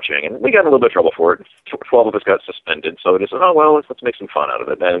Brother is watching. And we got in a little bit of trouble for it. 12 of us got suspended, so they said, let's make some fun out of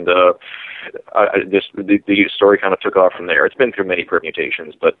it. And the story kind of took off from there. It's been through many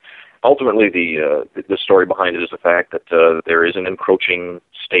permutations, but ultimately the story behind it is the fact that there is an encroaching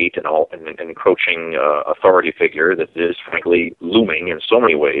state and an encroaching authority figure that is frankly looming in so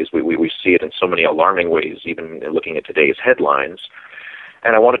many ways. We see it in so many alarming ways, even looking at today's headlines.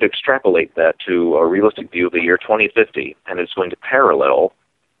 And I wanted to extrapolate that to a realistic view of the year 2050, and it's going to parallel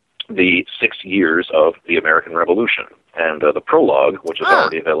the 6 years of the American Revolution. And the prologue, which is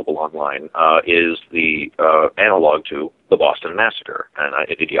already available online, is the analog to the Boston Massacre. And I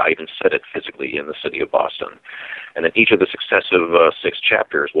even said it physically in the city of Boston. And then each of the successive 6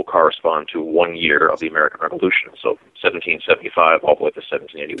 chapters will correspond to 1 year of the American Revolution, so 1775 all the way to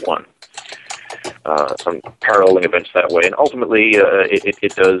 1781. Some paralleling events that way, and ultimately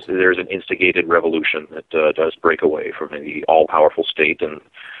it does. There's an instigated revolution that does break away from the all-powerful state, and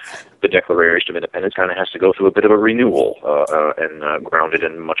the Declaration of Independence kind of has to go through a bit of a renewal and grounded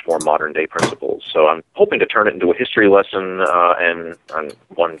in much more modern-day principles. So I'm hoping to turn it into a history lesson, and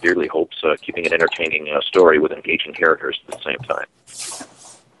one dearly hopes keeping an entertaining story with engaging characters at the same time.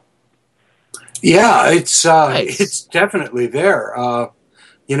 Yeah, it's definitely there.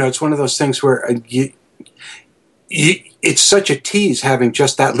 It's one of those things where it's such a tease having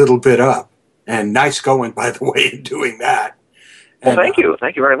just that little bit up. And nice going, by the way, in doing that. Well, thank you.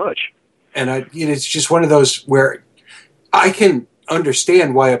 Thank you very much. And it's just one of those where I can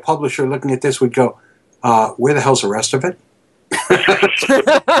understand why a publisher looking at this would go, where the hell's the rest of it?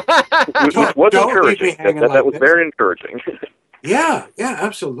 It was encouraging. That was very encouraging. Yeah,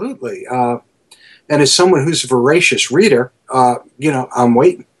 absolutely. And as someone who's a voracious reader, I'm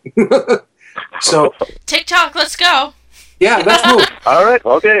waiting. So TikTok, let's go. Yeah, let's move. All right,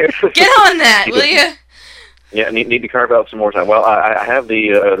 okay. Get on that, will you? Yeah, need to carve out some more time. Well, I have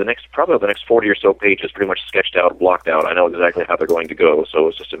the next 40 or so pages pretty much sketched out, blocked out. I know exactly how they're going to go, so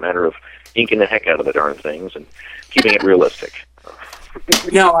it's just a matter of inking the heck out of the darn things and keeping it realistic.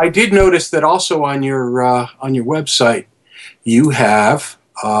 Now, I did notice that also on your website, you have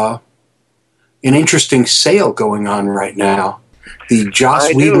an interesting sale going on right now. The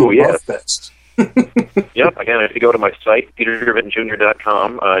Joss Whedon Love Fest. Yep, again, if you go to my site,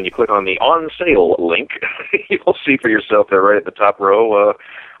 petervintonjr.com, and you click on the on sale link, you'll see for yourself there right at the top row.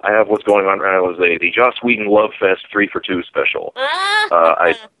 I have what's going on right now is the Joss Whedon Love Fest 3-for-2 special.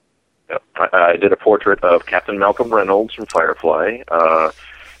 I did a portrait of Captain Malcolm Reynolds from Firefly,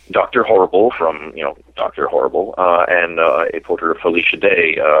 Dr. Horrible from, Dr. Horrible, and a portrait of Felicia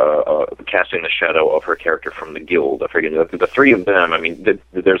Day, casting the shadow of her character from The Guild. I figured the three of them,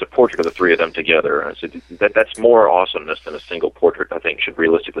 there's a portrait of the three of them together. And I said, that's more awesomeness than a single portrait, I think, should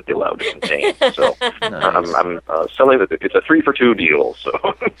realistically be allowed to contain. So nice. I'm selling that it's a 3-for-2 deal. So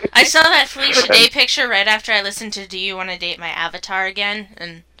I saw that Felicia Day picture right after I listened to Do You Want to Date My Avatar Again?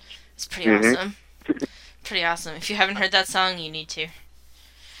 And it's pretty awesome. Pretty awesome. If you haven't heard that song, you need to.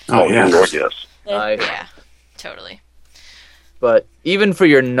 Oh, yeah. Lord, yes. Yeah, totally. But even for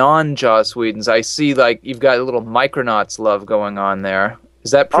your non-Joss Whedons, I see you've got a little Micronauts love going on there.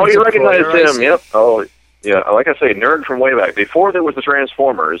 Is that Prince you recognize him? Yep. Oh, yeah. Like I say, nerd from way back. Before there was the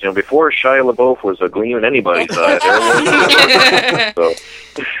Transformers, before Shia LaBeouf was a gleam in anybody's eye. So.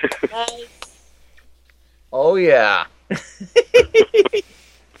 Oh, yeah.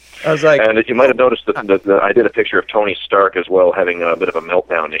 I was like, and you might have noticed that I did a picture of Tony Stark as well, having a bit of a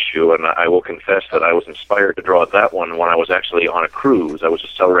meltdown issue, and I will confess that I was inspired to draw that one when I was actually on a cruise. I was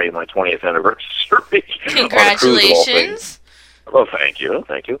just celebrating my 20th anniversary. Congratulations! Well, thank you.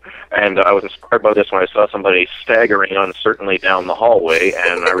 And I was inspired by this when I saw somebody staggering uncertainly down the hallway,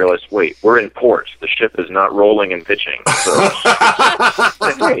 and I realized, wait, we're in port. The ship is not rolling and pitching. So,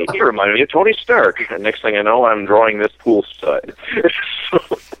 hey, you remind me of Tony Stark. And next thing I know, I'm drawing this poolside.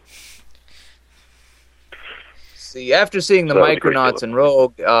 See, after seeing the Micronauts and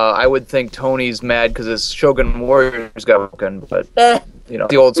Rogue, I would think Tony's mad because his Shogun Warriors got broken, but,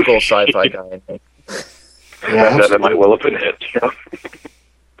 the old school sci-fi guy in me. Yeah, that might well have been it.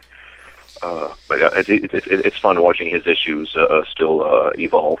 But yeah, it's fun watching his issues still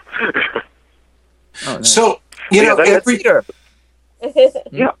evolve. So, every year.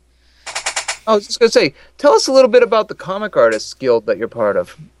 Yeah. I was just going to say, tell us a little bit about the Comic Artists Guild that you're part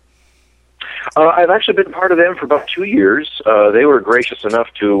of. I've actually been part of them for about 2 years. They were gracious enough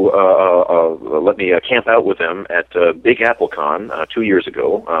to let me camp out with them at Big AppleCon 2 years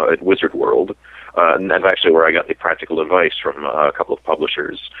ago at Wizard World. And that's actually where I got the practical advice from a couple of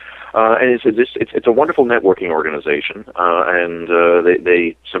publishers. And it's a wonderful networking organization. And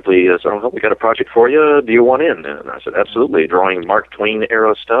they simply said, "Oh, we got a project for you. Do you want in?" And I said, "Absolutely." Drawing Mark Twain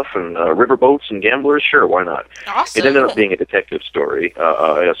era stuff and riverboats and gamblers, sure, why not? Awesome. It ended up being a detective story.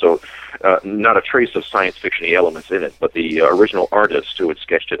 So not a trace of science fiction-y elements in it, but the original artist who had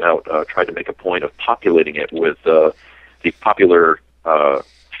sketched it out tried to make a point of populating it with the popular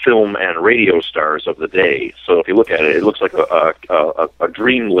film and radio stars of the day. So if you look at it, it looks like a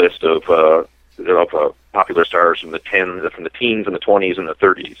dream list of popular stars from the teens and the 20s and the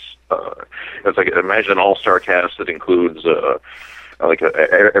 30s. It's like, imagine an all-star cast that includes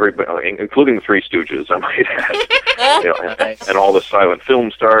everybody, including the Three Stooges, I might add, and all the silent film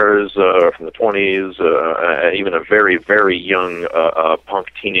stars from the 20s, even a very, very young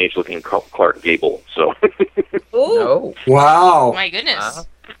punk teenage-looking Clark Gable. So, No. Wow. My goodness.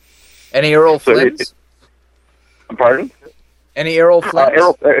 Any Errol Flynns? Pardon? Any Errol Flynn?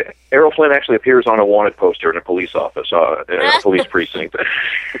 Errol Flynn actually appears on a wanted poster in a police office, in a police precinct.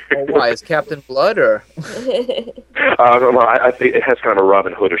 Why? Is Captain Blood or? I think it has kind of a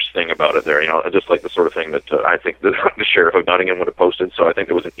Robin Hoodish thing about it there, just like the sort of thing that I think the sheriff of Nottingham would have posted. So I think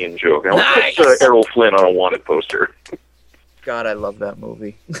it was an in joke. Nice. Let's put Errol Flynn on a wanted poster. God, I love that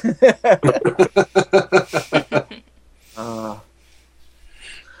movie.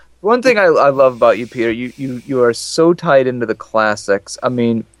 One thing I love about you, Peter, you are so tied into the classics. I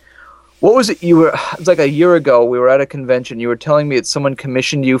mean, what was it? It was like a year ago. We were at a convention. You were telling me that someone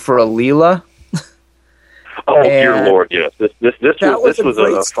commissioned you for a Leela. Oh, dear Lord, yes. This was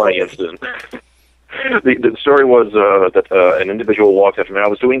a funny incident. The story was that an individual walked up to me. I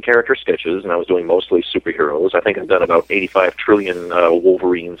was doing character sketches, and I was doing mostly superheroes. I think I've done about 85 trillion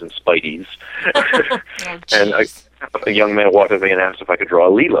Wolverines and Spideys. And a young man walked up to me and asked if I could draw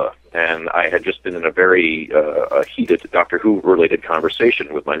a Leela. And I had just been in a very heated Doctor Who-related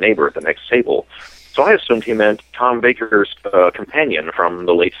conversation with my neighbor at the next table. So I assumed he meant Tom Baker's companion from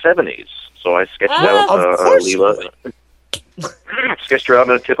the late 70s. So I sketched out Leela. Sketched her out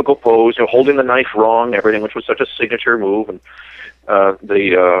in a typical pose, holding the knife wrong, everything, which was such a signature move. And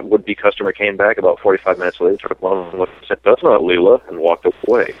the would-be customer came back about 45 minutes later, took one and said, "That's not Leela," and walked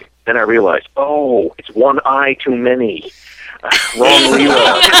away. Then I realized, oh, it's one eye too many. Wrong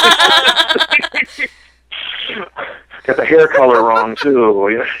Leela. Got the hair color wrong,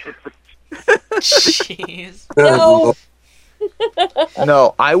 too. Jeez. No.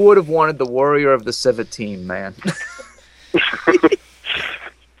 No, I would have wanted the Warrior of the Seventeen, man.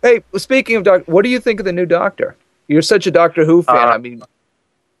 Hey, speaking of Doctor, what do you think of the new Doctor? You're such a Doctor Who fan. I mean,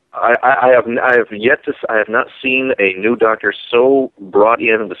 I have not seen a new Doctor so brought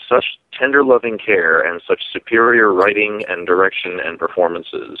in with such tender, loving care and such superior writing and direction and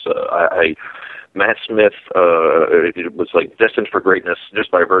performances. Matt Smith was like destined for greatness just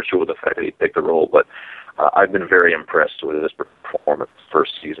by virtue of the fact that he picked the role. But I've been very impressed with his performance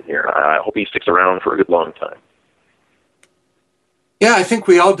first season here. I hope he sticks around for a good long time. Yeah, I think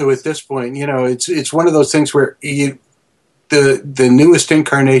we all do at this point. It's one of those things where the newest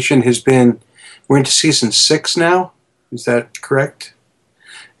incarnation has been, we're into season 6 now. Is that correct?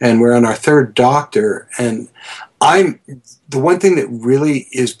 And we're on our third Doctor. And the one thing that really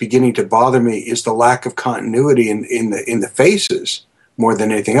is beginning to bother me is the lack of continuity in the faces more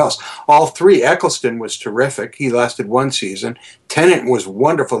than anything else. All three. Eccleston was terrific. He lasted 1 season. Tennant was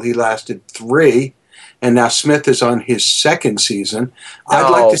wonderful. He lasted 3. And now Smith is on his 2nd season. I'd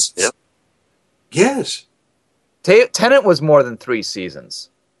like to see... Yep. Yes. Tennant was more than 3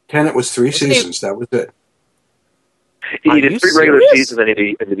 seasons. Tennant was 3 seasons. That was it. He did 3 regular seasons and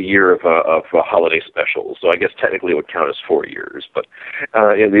he did a year of holiday specials. So I guess technically it would count as 4 years. But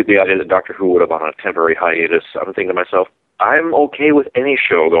the idea that Doctor Who would have on a temporary hiatus, I'm thinking to myself, I'm okay with any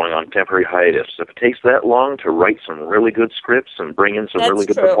show going on temporary hiatus. If it takes that long to write some really good scripts and bring in some really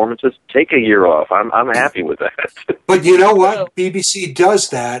good performances, take a year off. I'm happy with that. But you know what? BBC does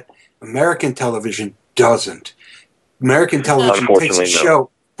that. American television doesn't. American television takes a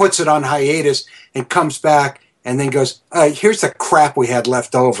show, puts it on hiatus, and comes back and then goes, here's the crap we had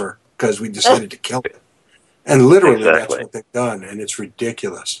left over because we decided to kill it. And literally that's what they've done, and it's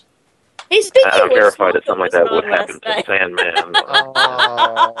ridiculous. Hey, I'm terrified that something like that would happen to Sandman.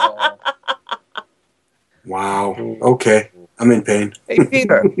 Wow. Okay. I'm in pain. Hey,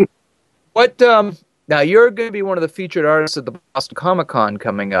 Peter. What? Now, you're going to be one of the featured artists at the Boston Comic Con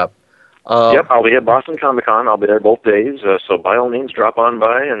coming up. Yep, I'll be at Boston Comic Con. I'll be there both days. So by all means, drop on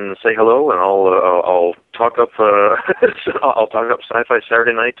by and say hello, and I'll talk up I'll talk up Sci-Fi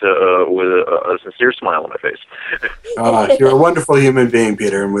Saturday Night with a sincere smile on my face. You're a wonderful human being,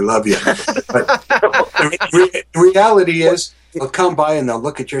 Peter, and we love you. But the reality is, they'll come by and they'll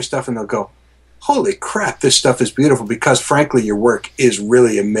look at your stuff and they'll go, "Holy crap, this stuff is beautiful," because frankly, your work is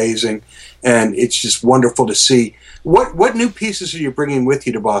really amazing, and it's just wonderful to see. What new pieces are you bringing with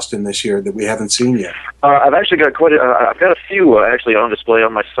you to Boston this year that we haven't seen yet? I've actually got I've got a few actually on display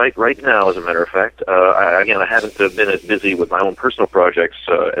on my site right now. As a matter of fact, I haven't been as busy with my own personal projects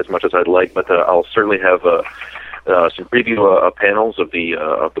as much as I'd like, but I'll certainly have some preview panels of the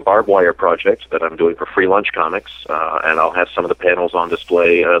Barbed Wire project that I'm doing for Free Lunch Comics, and I'll have some of the panels on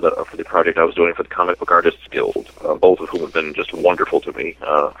display for the project I was doing for the Comic Book Artists Guild, both of whom have been just wonderful to me.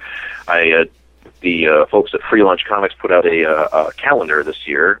 The folks at Free Lunch Comics put out a calendar this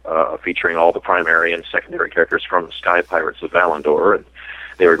year featuring all the primary and secondary characters from Sky Pirates of Valandor, and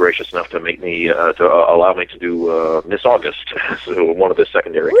they were gracious enough to make me allow me to do Miss August, so one of the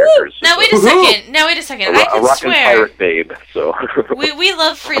secondary characters. Now wait a second. I can rockin' swear. pirate babe. So we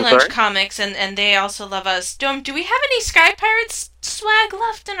love Free Lunch Comics, and they also love us. Do we have any Sky Pirates swag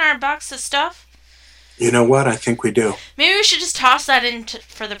left in our box of stuff? You know what? I think we do. Maybe we should just toss that in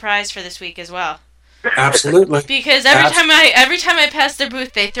for the prize for this week as well. Absolutely. Because every time I pass their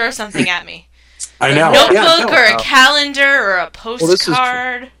booth, they throw something at me. I know. A notebook or a calendar or a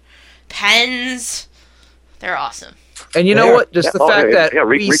postcard, pens. They're awesome. And you know what? Just the fact that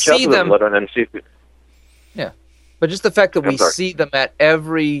we reach see out to them and see if but just the fact that we see them at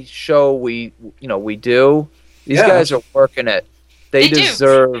every show we do. These guys are working it. They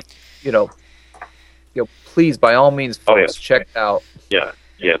deserve, please, by all means, folks, check it out.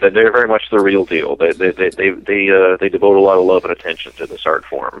 Yeah, they're very much the real deal. They devote a lot of love and attention to this art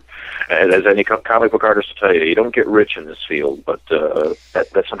form. And as any comic book artist will tell you, you don't get rich in this field, but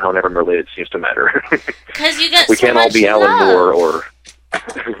that somehow never really seems to matter. Because you get we can't all be love. Alan Moore or.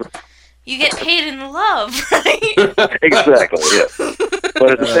 You get paid in love, right? Exactly. Yeah.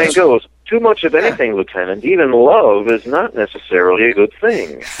 But as the saying goes, too much of anything, Lieutenant, even love, is not necessarily a good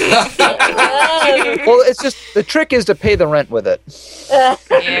thing. Well, it's just the trick is to pay the rent with it.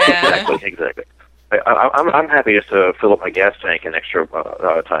 Exactly. I'm happy just to fill up my gas tank an extra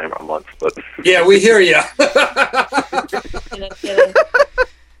time a month, but yeah, we hear you.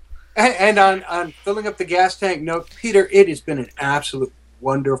 And on filling up the gas tank note, Peter, it has been an absolute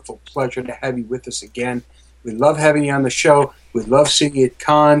wonderful pleasure to have you with us again. We love having you on the show. We love seeing you at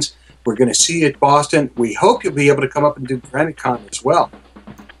cons. We're going to see you at Boston. We hope you'll be able to come up and do GraniteCon as well.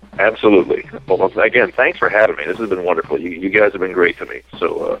 Absolutely. Well, again, thanks for having me. This has been wonderful. You guys have been great to me.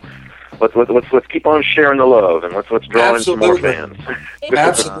 So let's keep on sharing the love, and let's draw in some more fans.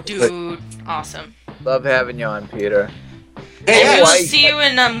 Absolutely. Dude, awesome. Love having you on, Peter. And we'll see you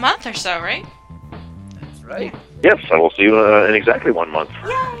in a month or so, right? That's right. Yes, I will see you in exactly 1 month.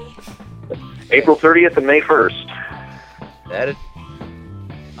 Yay! April 30th and May 1st.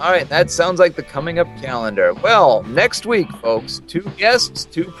 All right, that sounds like the coming up calendar. Well, next week, folks, 2 guests,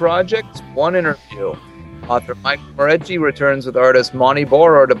 2 projects, 1 interview. Author Mike Moreggi returns with artist Monty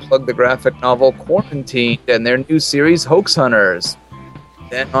Borer to plug the graphic novel Quarantined and their new series Hoax Hunters.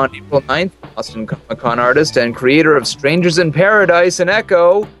 Then on April 9th, Boston Comic Con artist and creator of Strangers in Paradise and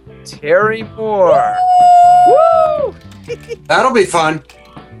Echo, Terry Moore. Woo! That'll be fun.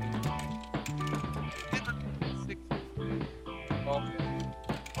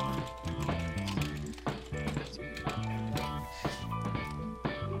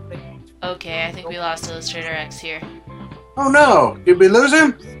 Okay, I think we lost Illustrator X here. Oh no! Did we lose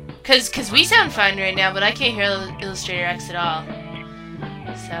him? Cause we sound fine right now, but I can't hear Illustrator X at all.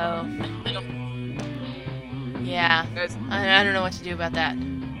 So, yeah, I don't know what to do about that.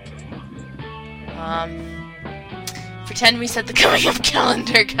 Pretend we set the coming up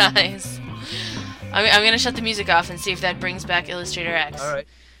calendar, guys. I'm gonna shut the music off and see if that brings back Illustrator X. All right.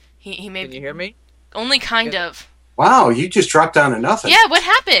 He may. Can you hear me? Only kind of. Wow, you just dropped down to nothing. Yeah, what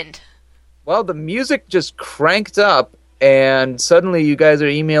happened? Well, the music just cranked up, and suddenly you guys are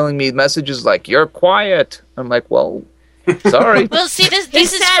emailing me messages like, "You're quiet." I'm like, well, sorry. Well, see, this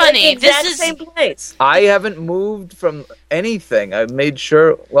is funny. This is same place. I haven't moved from anything. I've made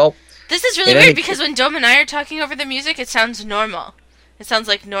sure, well... This is really weird, because when Dome and I are talking over the music, it sounds normal. It sounds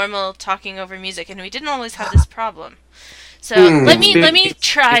like normal talking over music, and we didn't always have this problem. So, let me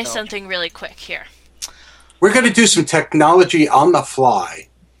try something really quick here. We're going to do some technology on the fly.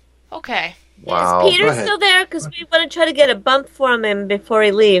 Okay. Wow. Is Peter still there? Because we want to try to get a bump from him before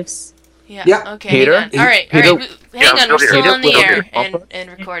he leaves. Yeah. Yeah. Okay. Peter? Hang on. All right. Peter? All right. Hang on. We're still on the Peter? air and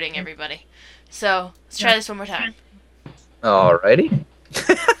recording, everybody. So let's try this one more time. Alrighty.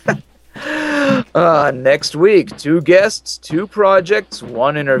 Next week, 2 guests, 2 projects,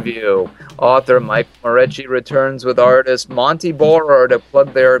 1 interview. Author Mike Morecci returns with artist Monty Borer to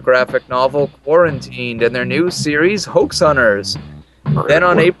plug their graphic novel Quarantined and their new series Hoax Hunters. Then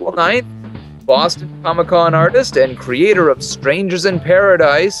on April 9th, Boston Comic-Con artist and creator of Strangers in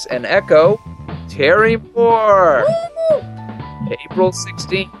Paradise and Echo, Terry Moore. April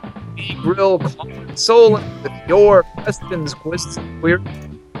 16th, we grill Colin Solon with your questions, quizzes, and queries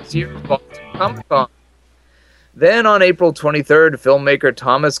this year's Boston Comic-Con. Then on April 23rd, filmmaker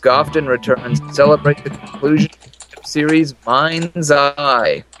Thomas Gofton returns to celebrate the conclusion of the series Mind's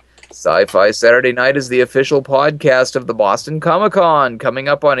Eye. Sci-Fi Saturday Night is the official podcast of the Boston Comic-Con, coming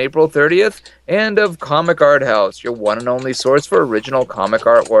up on April 30th, and of Comic Art House, your one and only source for original comic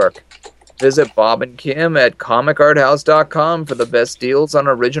artwork. Visit Bob and Kim at comicarthouse.com for the best deals on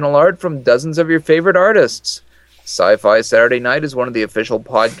original art from dozens of your favorite artists. Sci-Fi Saturday Night is one of the official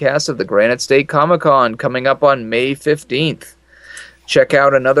podcasts of the Granite State Comic-Con, coming up on May 15th. Check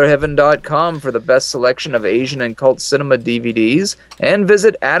out anotherheaven.com for the best selection of Asian and cult cinema DVDs, and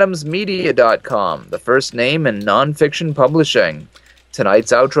visit adamsmedia.com, the first name in nonfiction publishing.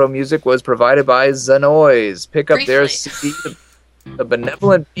 Tonight's outro music was provided by Zenoise. Pick up their CD, The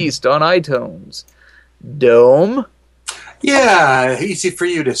Benevolent Beast, on iTunes. Dome? Yeah, easy for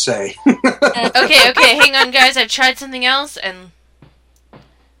you to say. Okay, hang on, guys. I've tried something else, and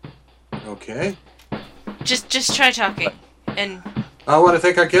Okay. just try talking. And I want to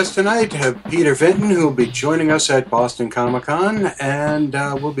thank our guest tonight, Peter Vinton, who will be joining us at Boston Comic-Con, and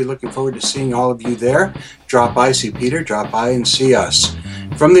we'll be looking forward to seeing all of you there. Drop by, see Peter, drop by and see us.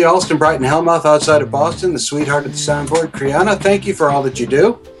 From the Alston Brighton Hellmouth outside of Boston, the sweetheart of the soundboard, Kriana, thank you for all that you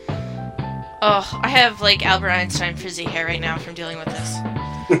do. oh, I have like Albert Einstein frizzy hair right now from dealing with this.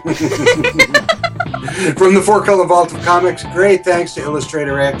 From the Four Color Vault of Comics, great thanks to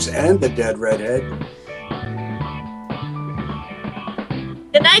Illustrator X and the Dead Redhead.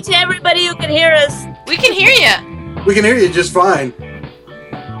 Good night to everybody who can hear us. We can hear you. We can hear you just fine.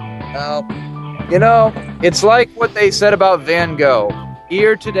 You know, it's like what they said about Van Gogh.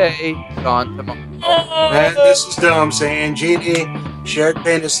 Here today, gone tomorrow. And this is Dome saying, Genie, shared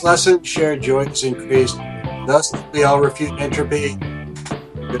pain is lessened, shared joy is increased. Thus, we all refute entropy.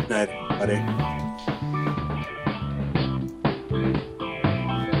 Good night, everybody.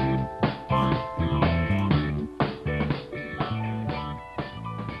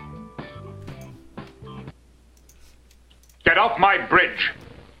 Get off my bridge.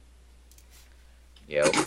 Yep.